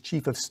Luther King's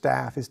chief of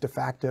staff, his de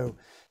facto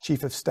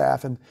chief of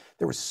staff. And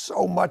there was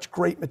so much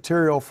great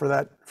material from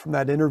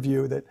that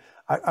interview that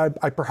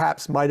I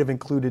perhaps might have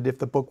included if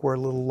the book were a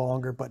little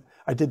longer, but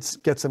I did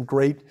get some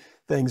great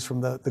things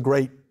from the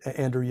great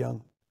Andrew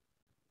Young.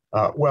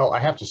 Well, I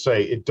have to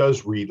say, it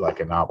does read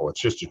like a novel.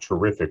 It's just a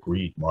terrific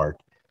read, Mark.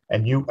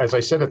 And you, as I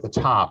said at the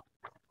top,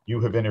 you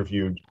have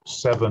interviewed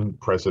 7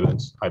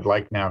 presidents. I'd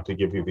like now to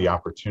give you the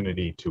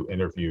opportunity to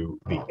interview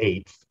the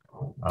 8th.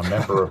 A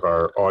member of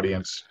our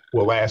audience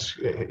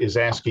is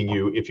asking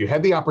you, if you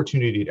had the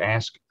opportunity to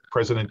ask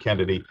President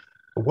Kennedy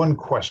one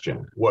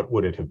question, what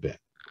would it have been?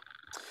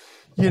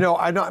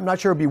 I'm not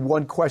sure it'd be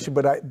one question,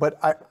 but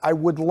I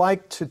would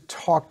like to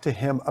talk to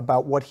him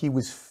about what he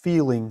was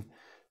feeling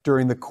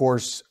during the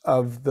course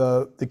of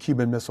the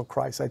Cuban Missile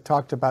Crisis. I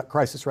talked about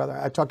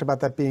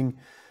that being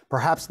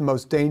perhaps the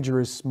most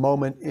dangerous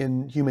moment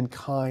in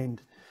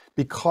humankind,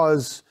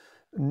 because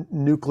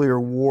nuclear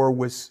war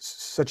was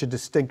such a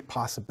distinct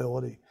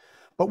possibility.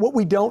 But what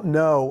we don't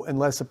know,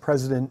 unless a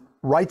president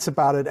writes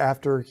about it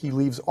after he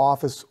leaves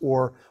office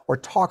or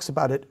talks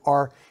about it,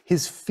 are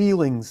his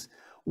feelings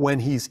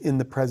when he's in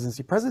the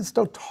presidency. Presidents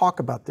don't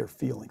talk about their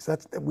feelings.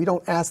 We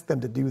don't ask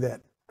them to do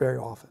that very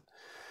often.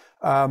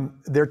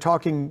 They're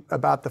talking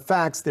about the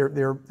facts.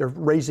 They're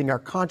raising our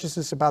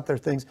consciousness about their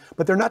things,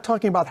 but they're not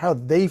talking about how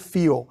they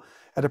feel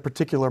at a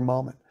particular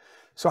moment.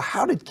 So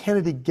how did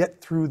Kennedy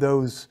get through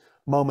those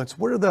moments?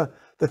 What are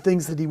the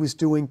things that he was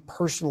doing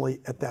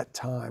personally at that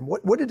time?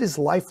 What did his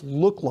life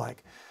look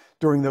like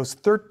during those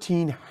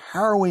 13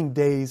 harrowing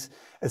days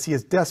as he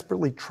is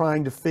desperately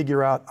trying to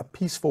figure out a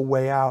peaceful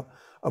way out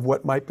of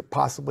what might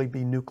possibly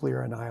be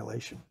nuclear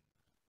annihilation?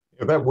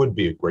 That would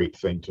be a great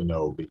thing to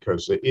know,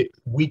 because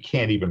we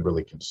can't even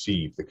really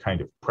conceive the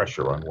kind of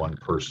pressure on one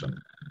person.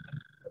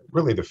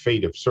 Really, the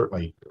fate of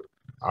certainly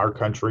our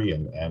country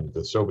and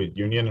the Soviet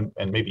Union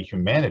and maybe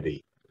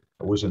humanity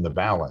was in the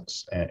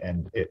balance.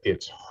 And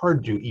it's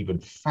hard to even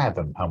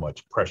fathom how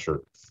much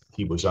pressure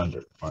he was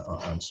under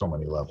on so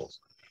many levels.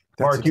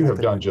 Mark, you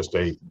have done just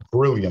a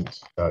brilliant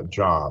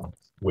job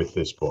with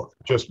this book,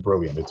 just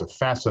brilliant. It's a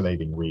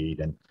fascinating read.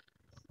 And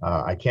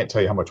I can't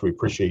tell you how much we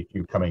appreciate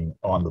you coming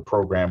on the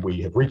program.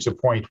 We have reached a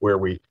point where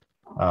we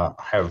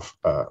have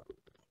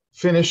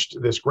finished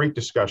this great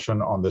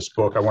discussion on this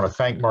book. I want to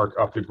thank Mark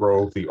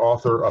Updegrove, the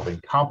author of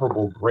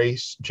Incomparable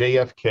Grace,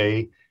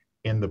 JFK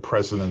in the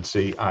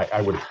Presidency.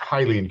 I would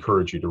highly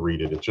encourage you to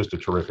read it. It's just a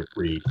terrific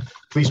read.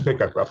 Please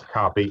pick up a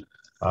copy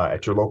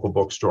at your local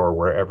bookstore,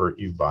 wherever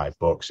you buy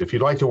books. If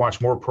you'd like to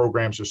watch more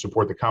programs or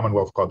support the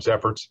Commonwealth Club's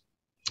efforts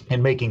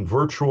in making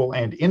virtual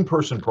and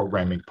in-person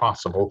programming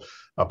possible,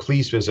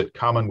 please visit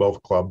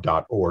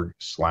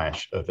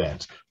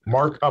commonwealthclub.org/events.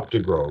 Mark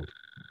Updegrove,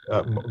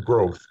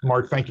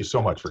 Mark, thank you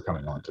so much for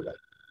coming on today.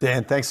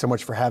 Dan, thanks so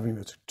much for having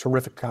me. It's a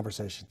terrific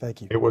conversation.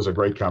 Thank you. It was a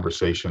great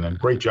conversation and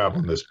great job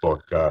on this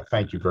book.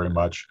 Thank you very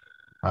much.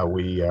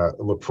 We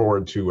look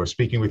forward to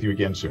speaking with you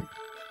again soon.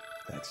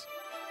 Thanks.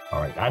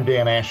 All right. I'm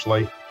Dan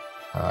Ashley,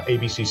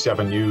 ABC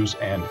 7 News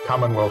and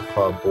Commonwealth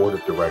Club Board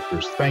of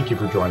Directors. Thank you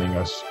for joining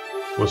us.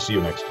 We'll see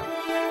you next time.